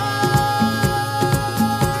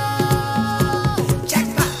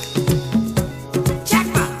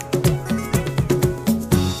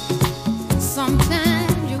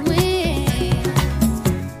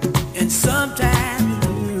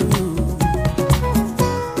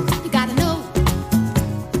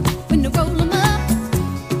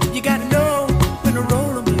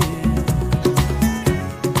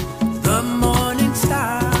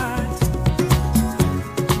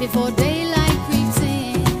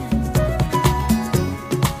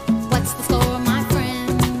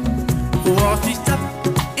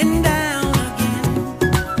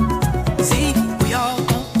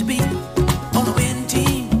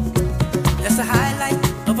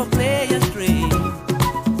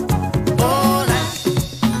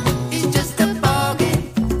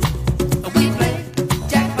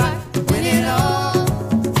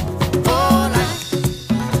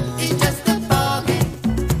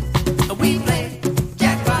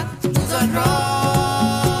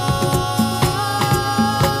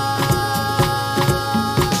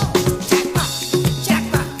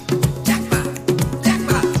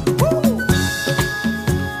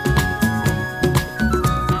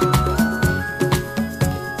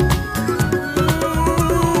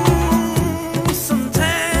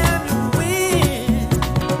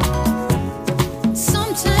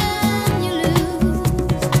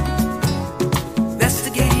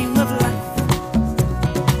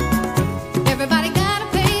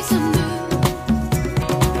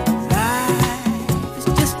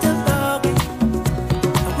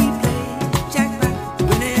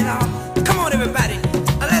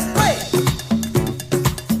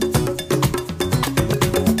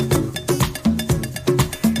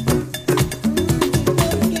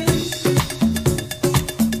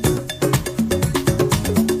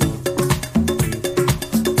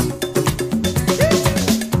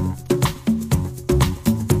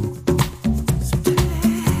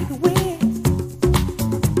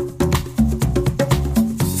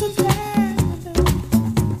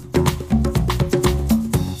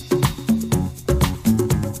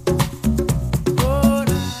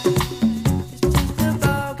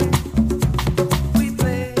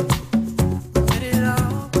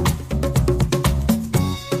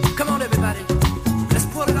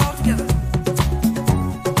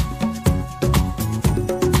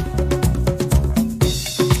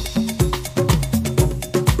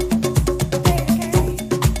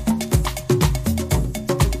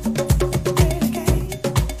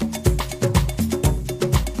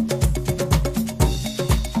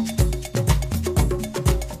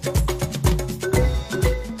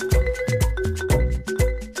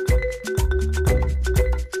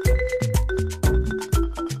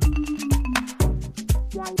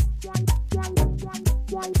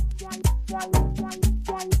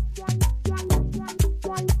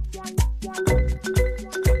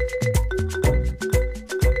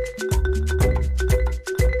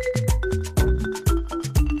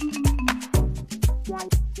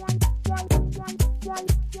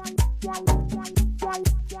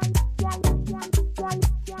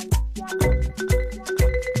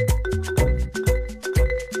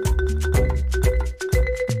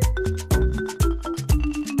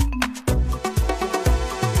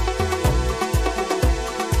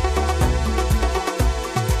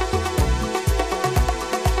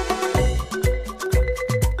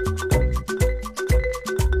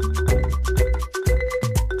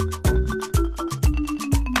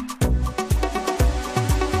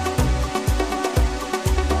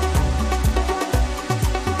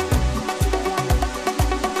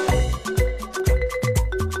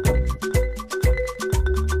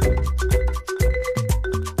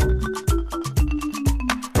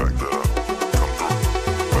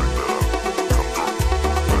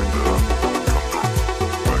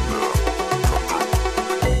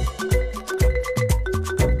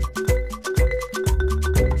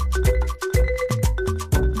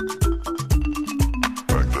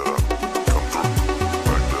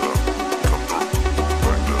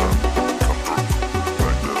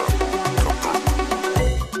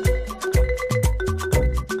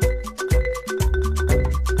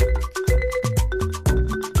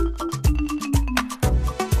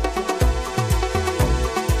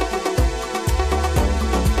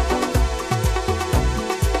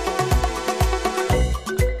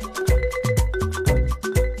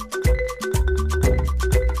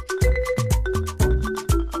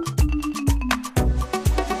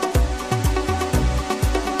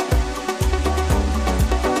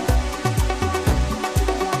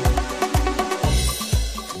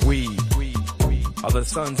 are the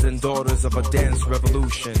sons and daughters of a dance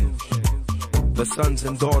revolution. the sons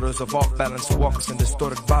and daughters of off-balance walks and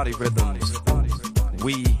distorted body rhythms.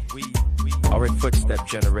 We are a footstep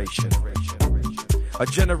generation. A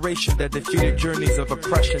generation that defeated journeys of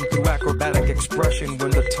oppression through acrobatic expression when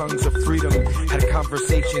the tongues of freedom had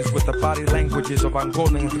conversations with the body languages of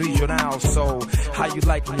Angolan regional. So, how you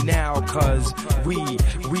like me now? Cause we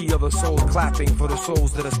are the souls clapping for the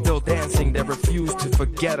souls that are still dancing, that refuse to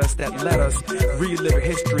forget us, that let us relive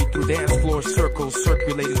history through dance floor circles,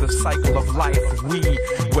 circulating the cycle of life. We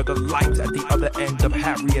were the light at the other end of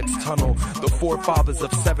Harriet's tunnel, the forefathers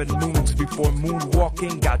of 7 moons before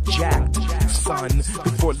moonwalking got jacked. Son,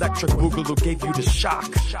 before electric boogaloo gave you the shock.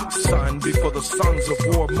 Son, before the sons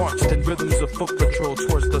of war marched in rhythms of foot patrol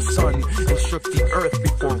towards the sun and shook the earth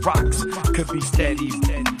before rocks could be steady.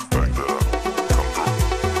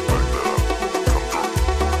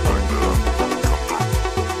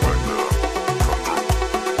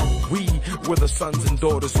 We're the sons and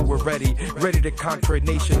daughters who were ready to conquer a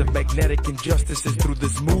nation of magnetic injustices through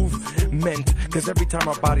this movement. Cause every time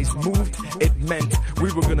our bodies moved, it meant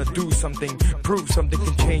we were gonna do something, prove something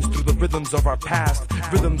can change through the rhythms of our past.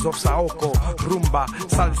 Rhythms of saoko, rumba,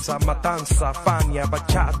 salsa, matanza, fania,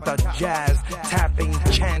 bachata, jazz, tapping,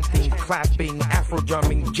 chanting, clapping, afro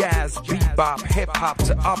drumming, jazz, bebop, hip hop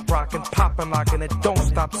to up rock and pop and lock, and it don't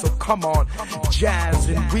stop. So come on, jazz.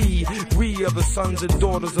 And we are the sons and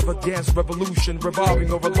daughters of a dance revolution,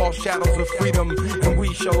 revolving over lost shadows of freedom, and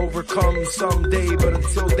we shall overcome someday. But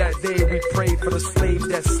until that day, we pray for the slaves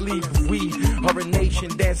that sleep. We are a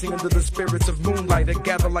nation dancing under the spirits of moonlight, that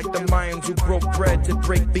gather like the Mayans who broke bread to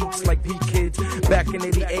break beats like we kids back in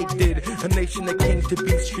 88 did. A nation that came to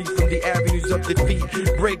beat street from the avenues of defeat,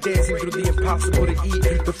 breakdancing through the impossible to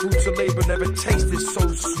eat. The fruits of labor never tasted so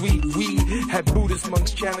sweet. We had Buddhist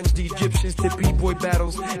monks challenge the Egyptians to b-boy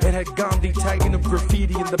battles, and had Gandhi tagging up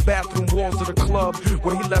graffiti in the bathroom walls of the club,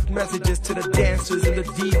 where he left messages to the dancers and the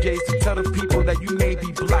DJs to tell the people that you may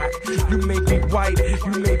be black, you may be white,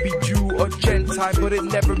 you may be Jew or Gentile, but it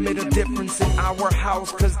never made a difference in our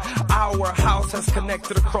house. Cause our house has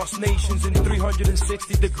connected across nations in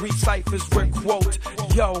 360-degree ciphers where, quote,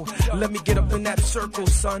 yo, let me get up in that circle,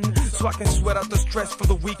 son, so I can sweat out the stress for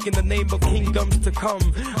the weak in the name of kingdoms to come.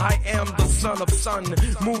 I am the son of sun,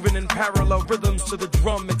 moving in parallel rhythms to the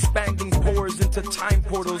drum, expanding pores into time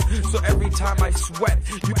portals. So every time I sweat,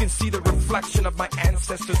 you can see the reflection of my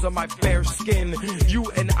ancestors on my bare skin.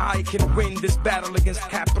 You and I can win this battle against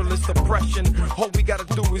capitalist oppression. All we gotta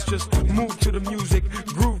do is just move to the music,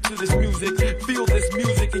 groove to this music, feel this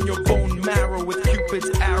music in your bone marrow with Cupid's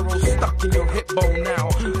arrow stuck in your hip bone now.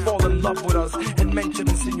 Fall in love with us and mention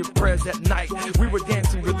us in your prayers at night. We were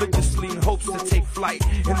dancing religiously in hopes to take flight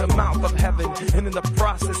in the mouth of heaven, and in the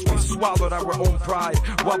process we swallowed our own pride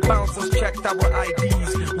while bouncers checked our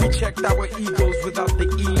IDs. We checked our egos without the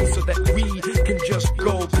E so that we can just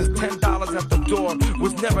go. Cause $10 at the door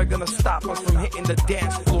was never gonna stop us from hitting the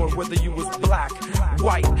dance floor. Whether you was black,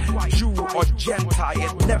 white, Jew or Gentile,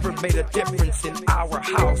 it never made a difference in our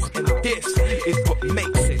house. And this is what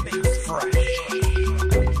makes it fresh.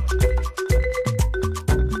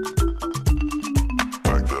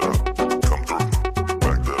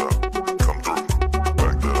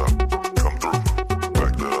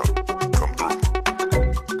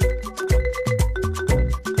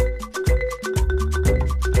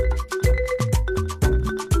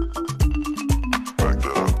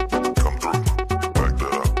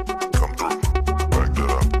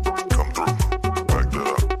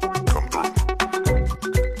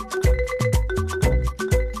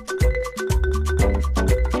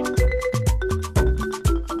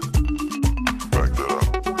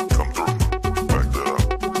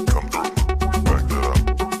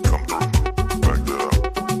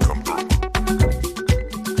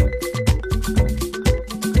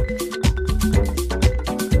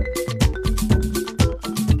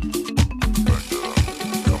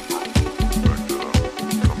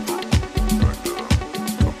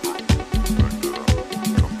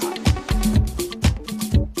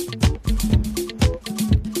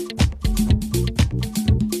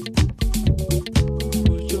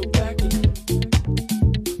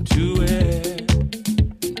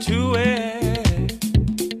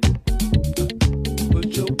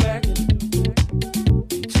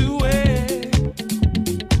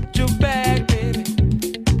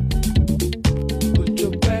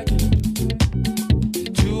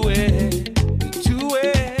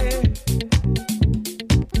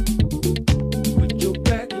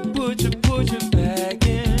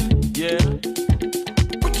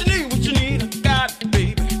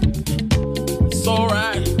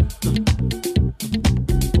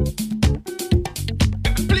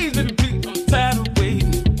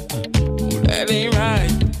 that ain't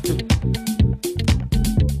right.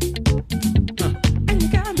 And you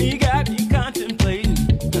got me contemplating.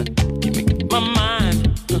 You make my mind.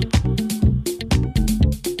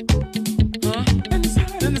 And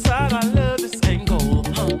inside, I love this angle.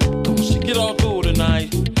 Come on, shake it all through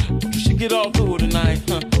tonight. Shake it all through tonight.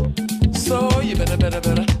 So you better.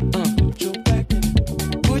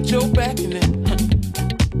 Put your back in it.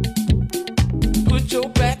 Put your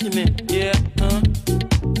back in it. Yeah.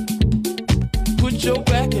 Put your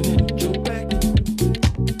back in it. Put your back in it.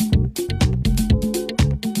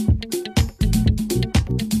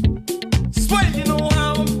 Swear you know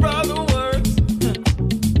how a brother works.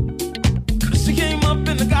 'Cause she came up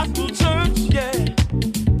in the gospel church, yeah.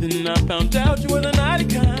 Then I found out you were the naughty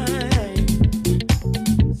kind.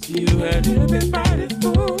 See, you had everybody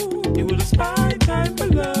fooled. You were the spy type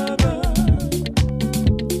of lover.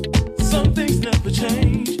 Some things never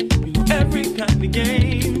change. You know every kind of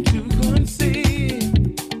game you couldn't see.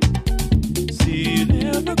 See, you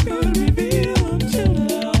never could reveal until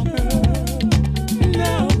now, girl.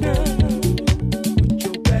 Now, girl. Put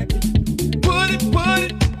your back in. Put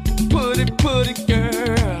it,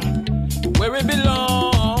 girl. Where it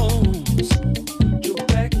belongs. Put your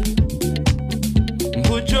back in.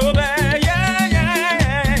 Put your back,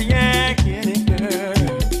 yeah, in it, girl.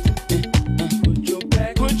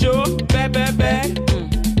 Put your back, back.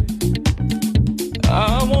 I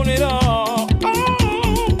want it all.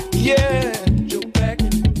 Oh, yeah. Put your back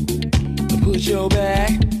in. Put your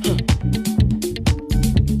back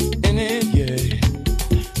in it, yeah.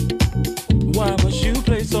 Why must you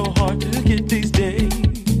play so hard to get these days?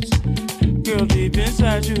 Girl, deep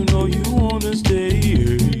inside you know you wanna stay.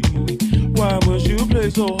 Why must you play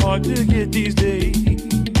so hard to get these days?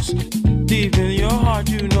 Deep in your heart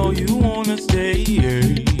you know you wanna stay.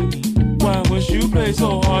 Why must you play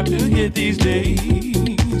so hard to get these days?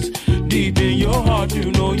 Deep in your heart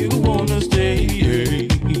you know you wanna stay.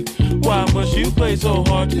 Why must you play so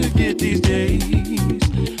hard to get these days?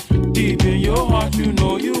 Deep in your heart you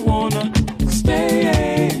know you wanna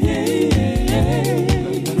stay.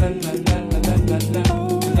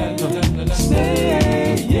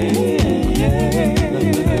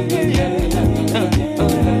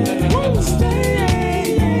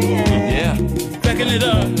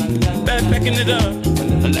 Backing it up,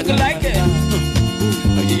 like it.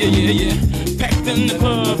 Yeah. Packed in the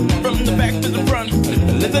club, from the back to the front.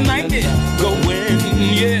 Let the night get going,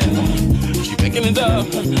 yeah. She backing it up,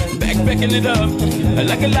 backing it up,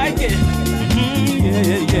 like it.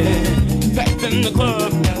 Yeah. Packed in the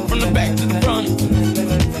club, from the back to the front.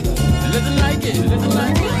 Let the night get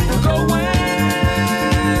going. Come on.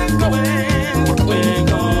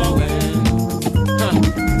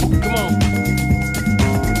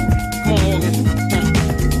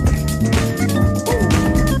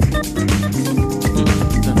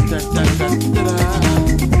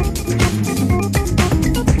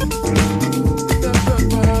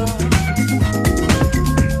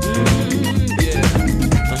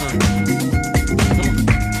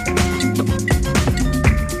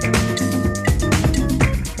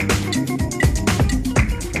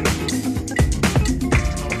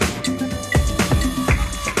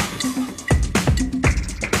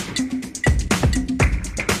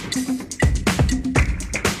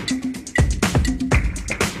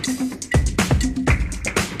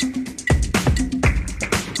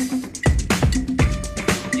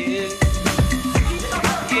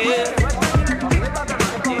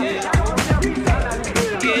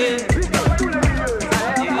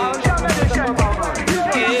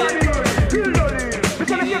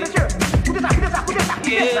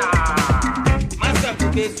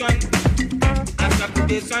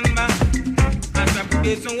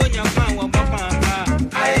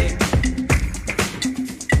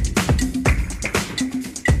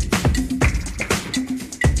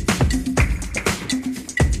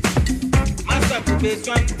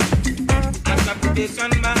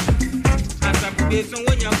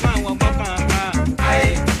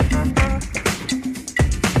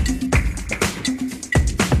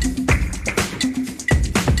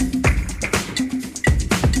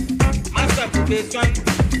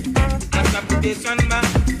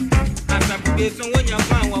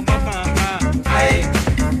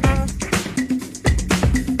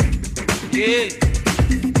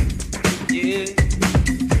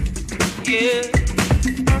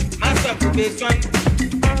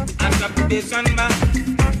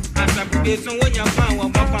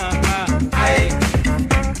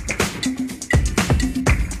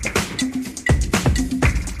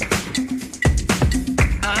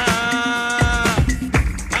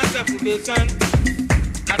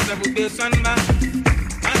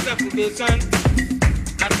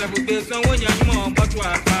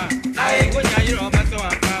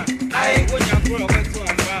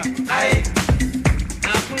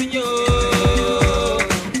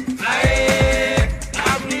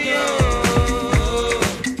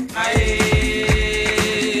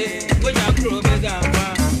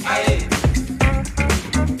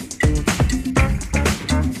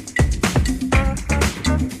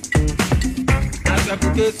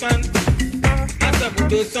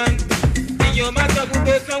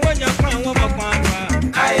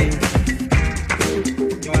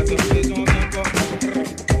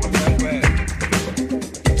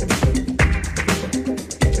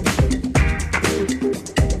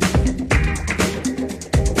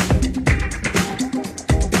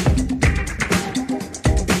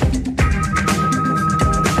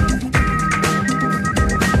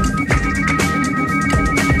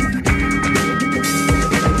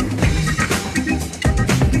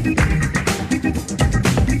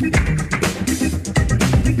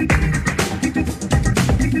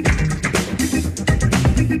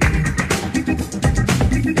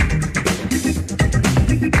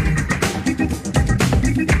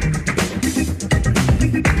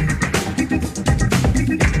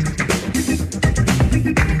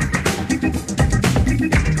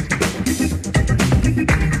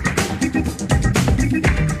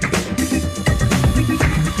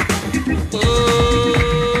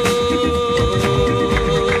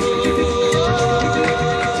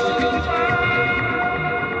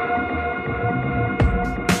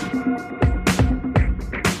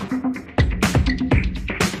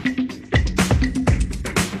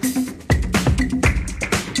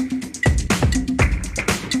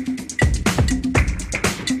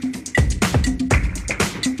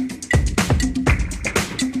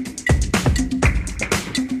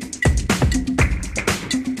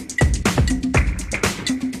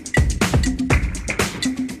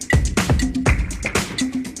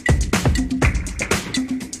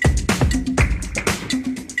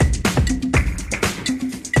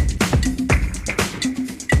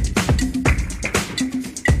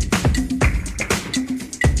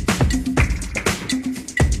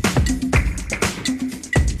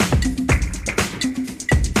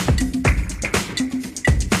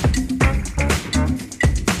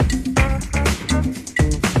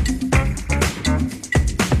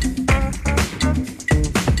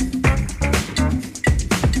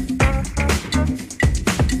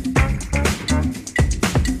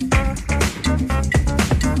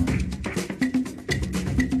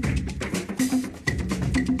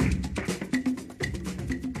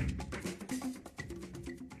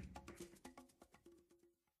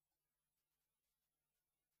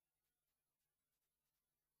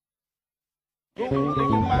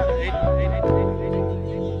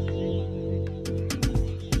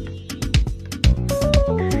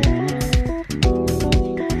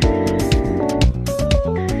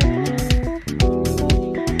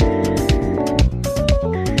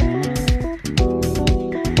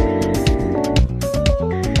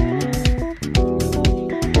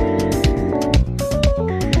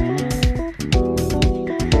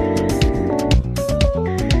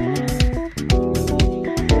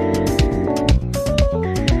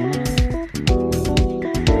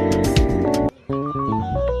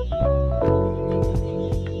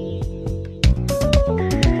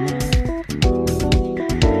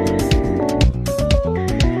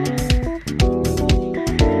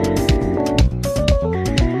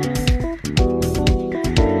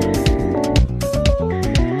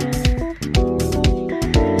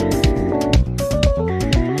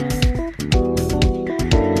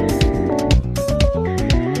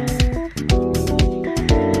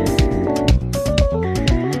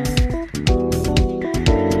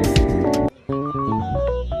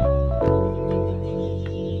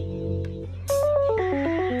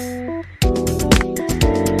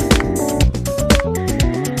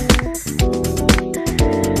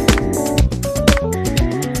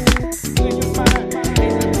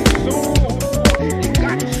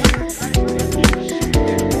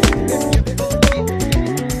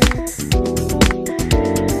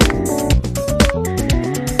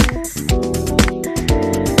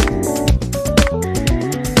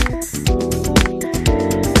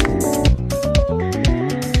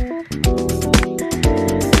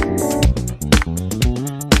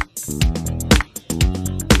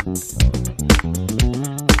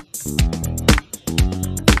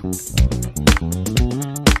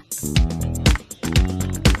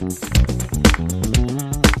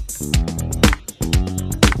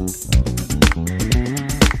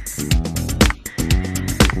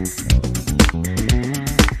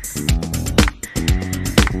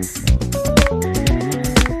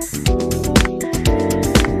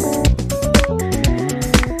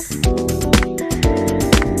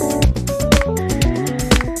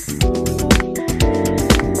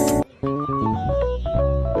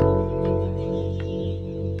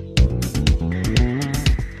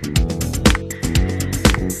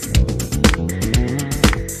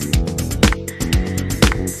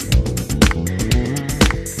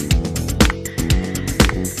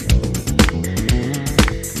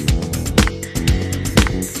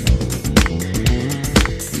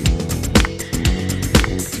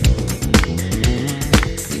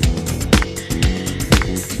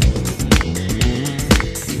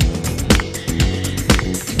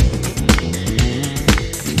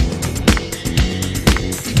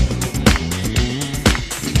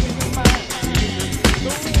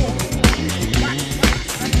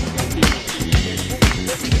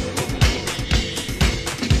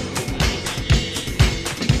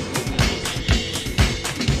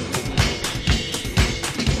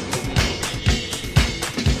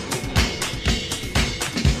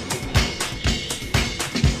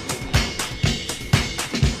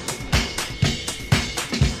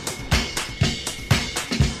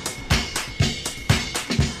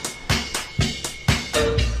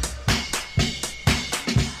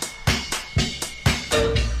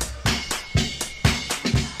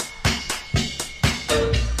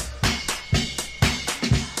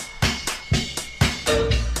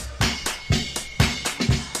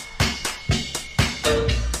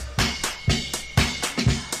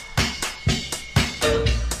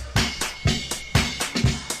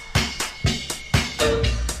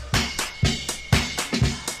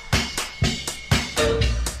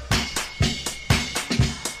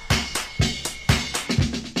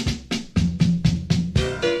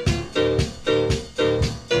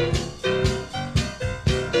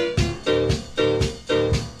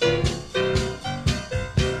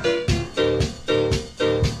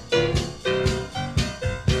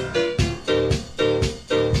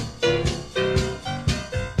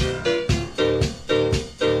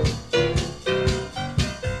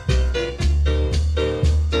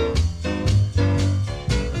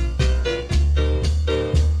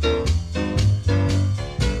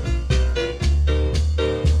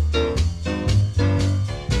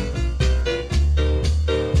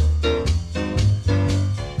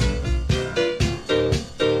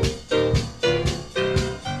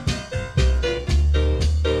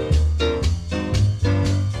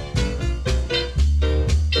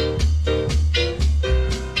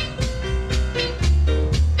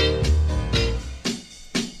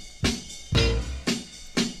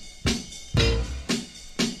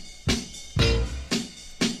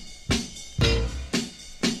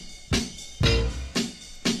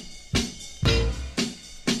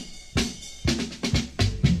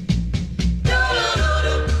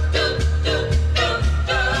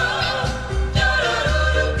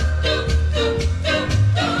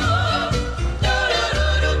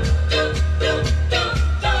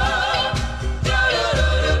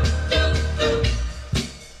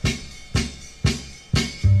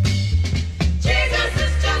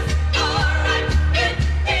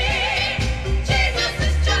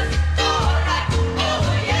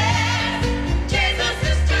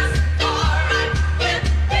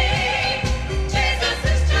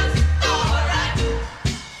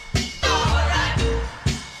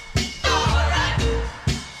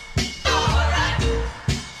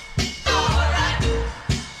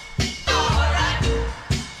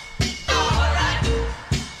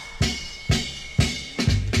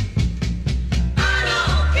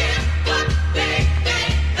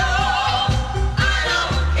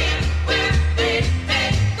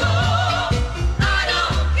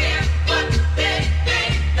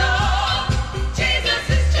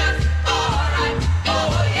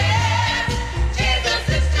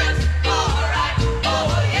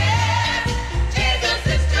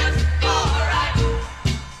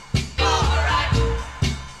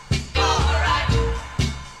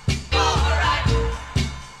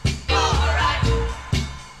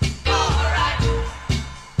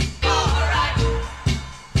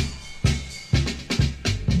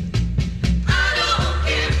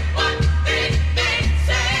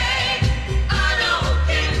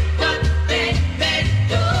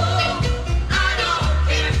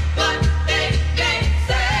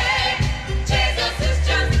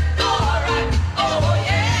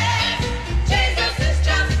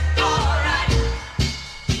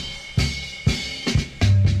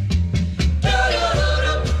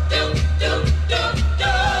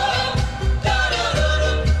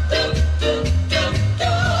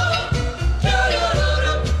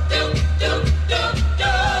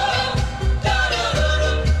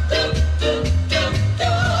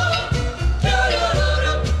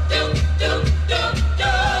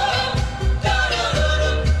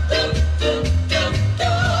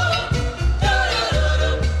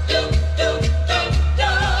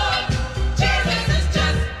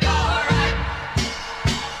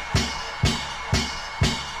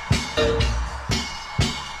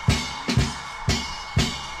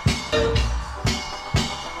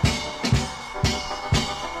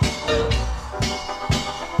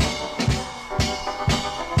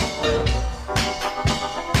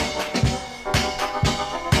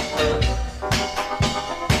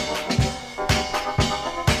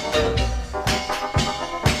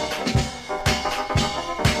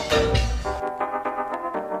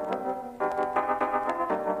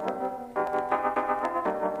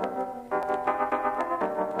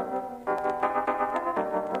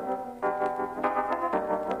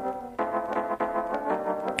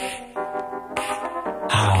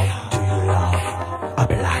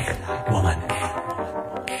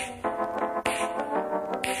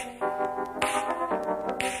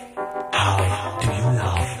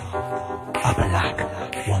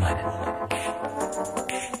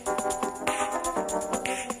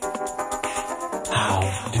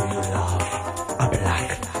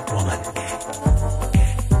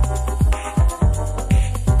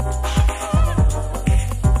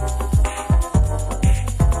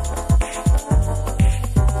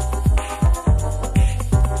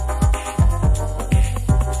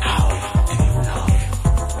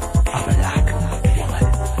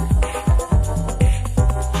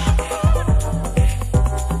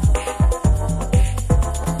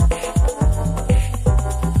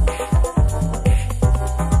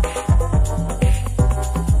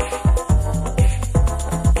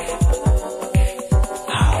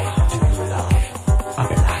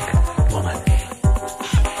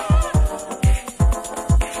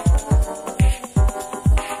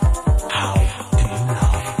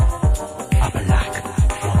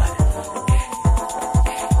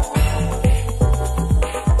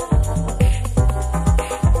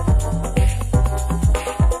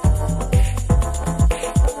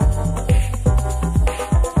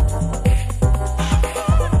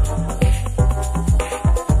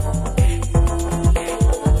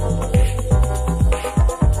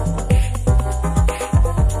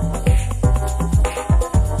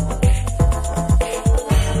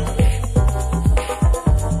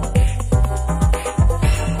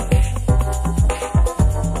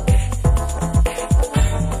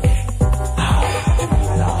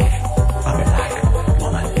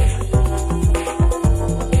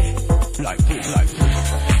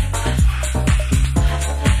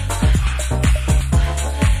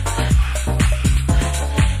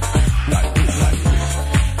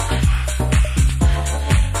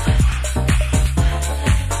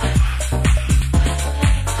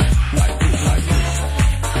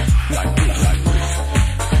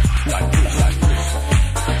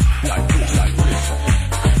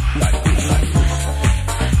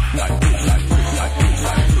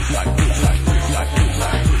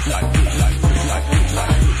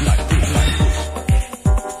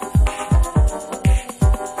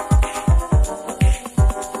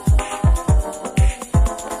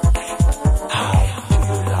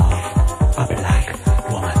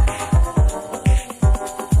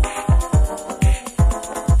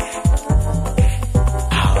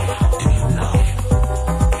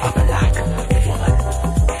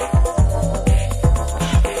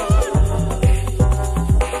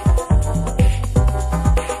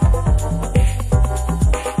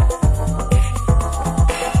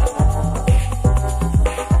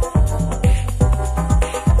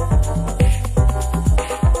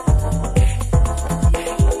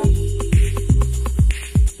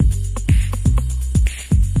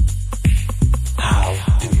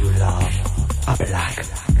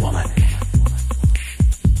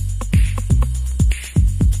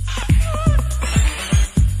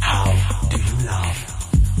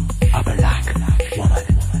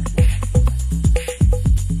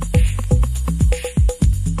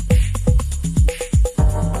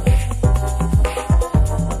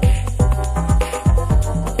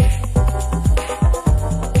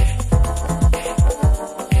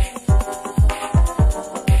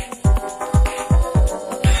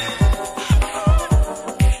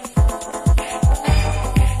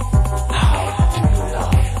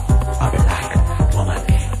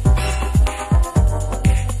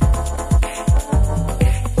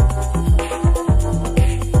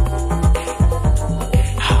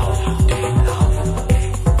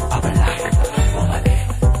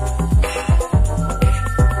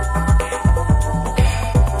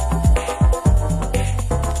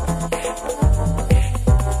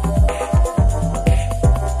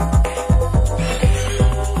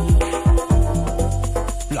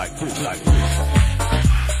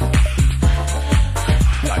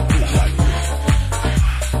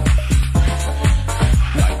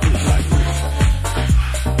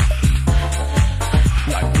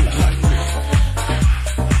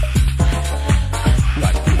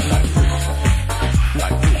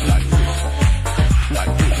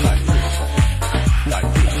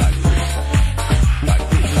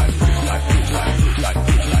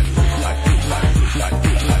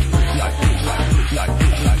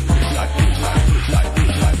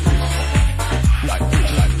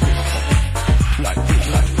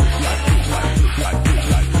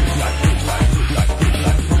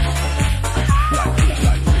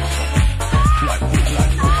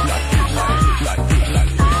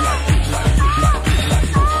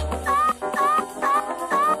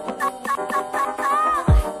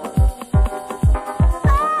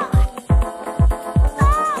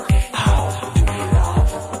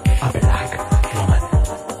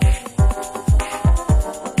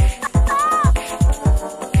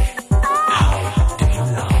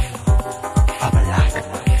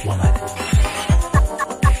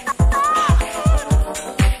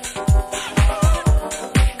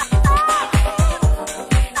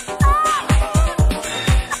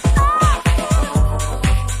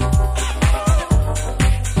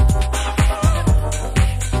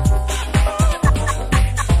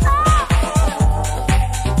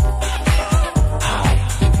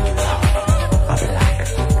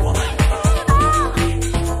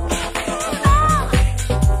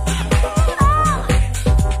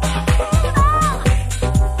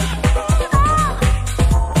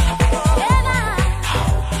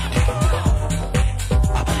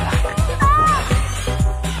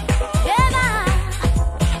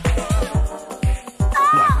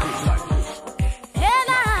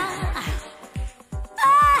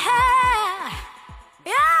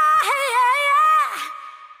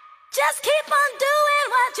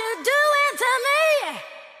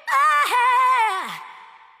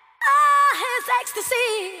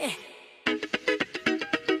 ecstasy.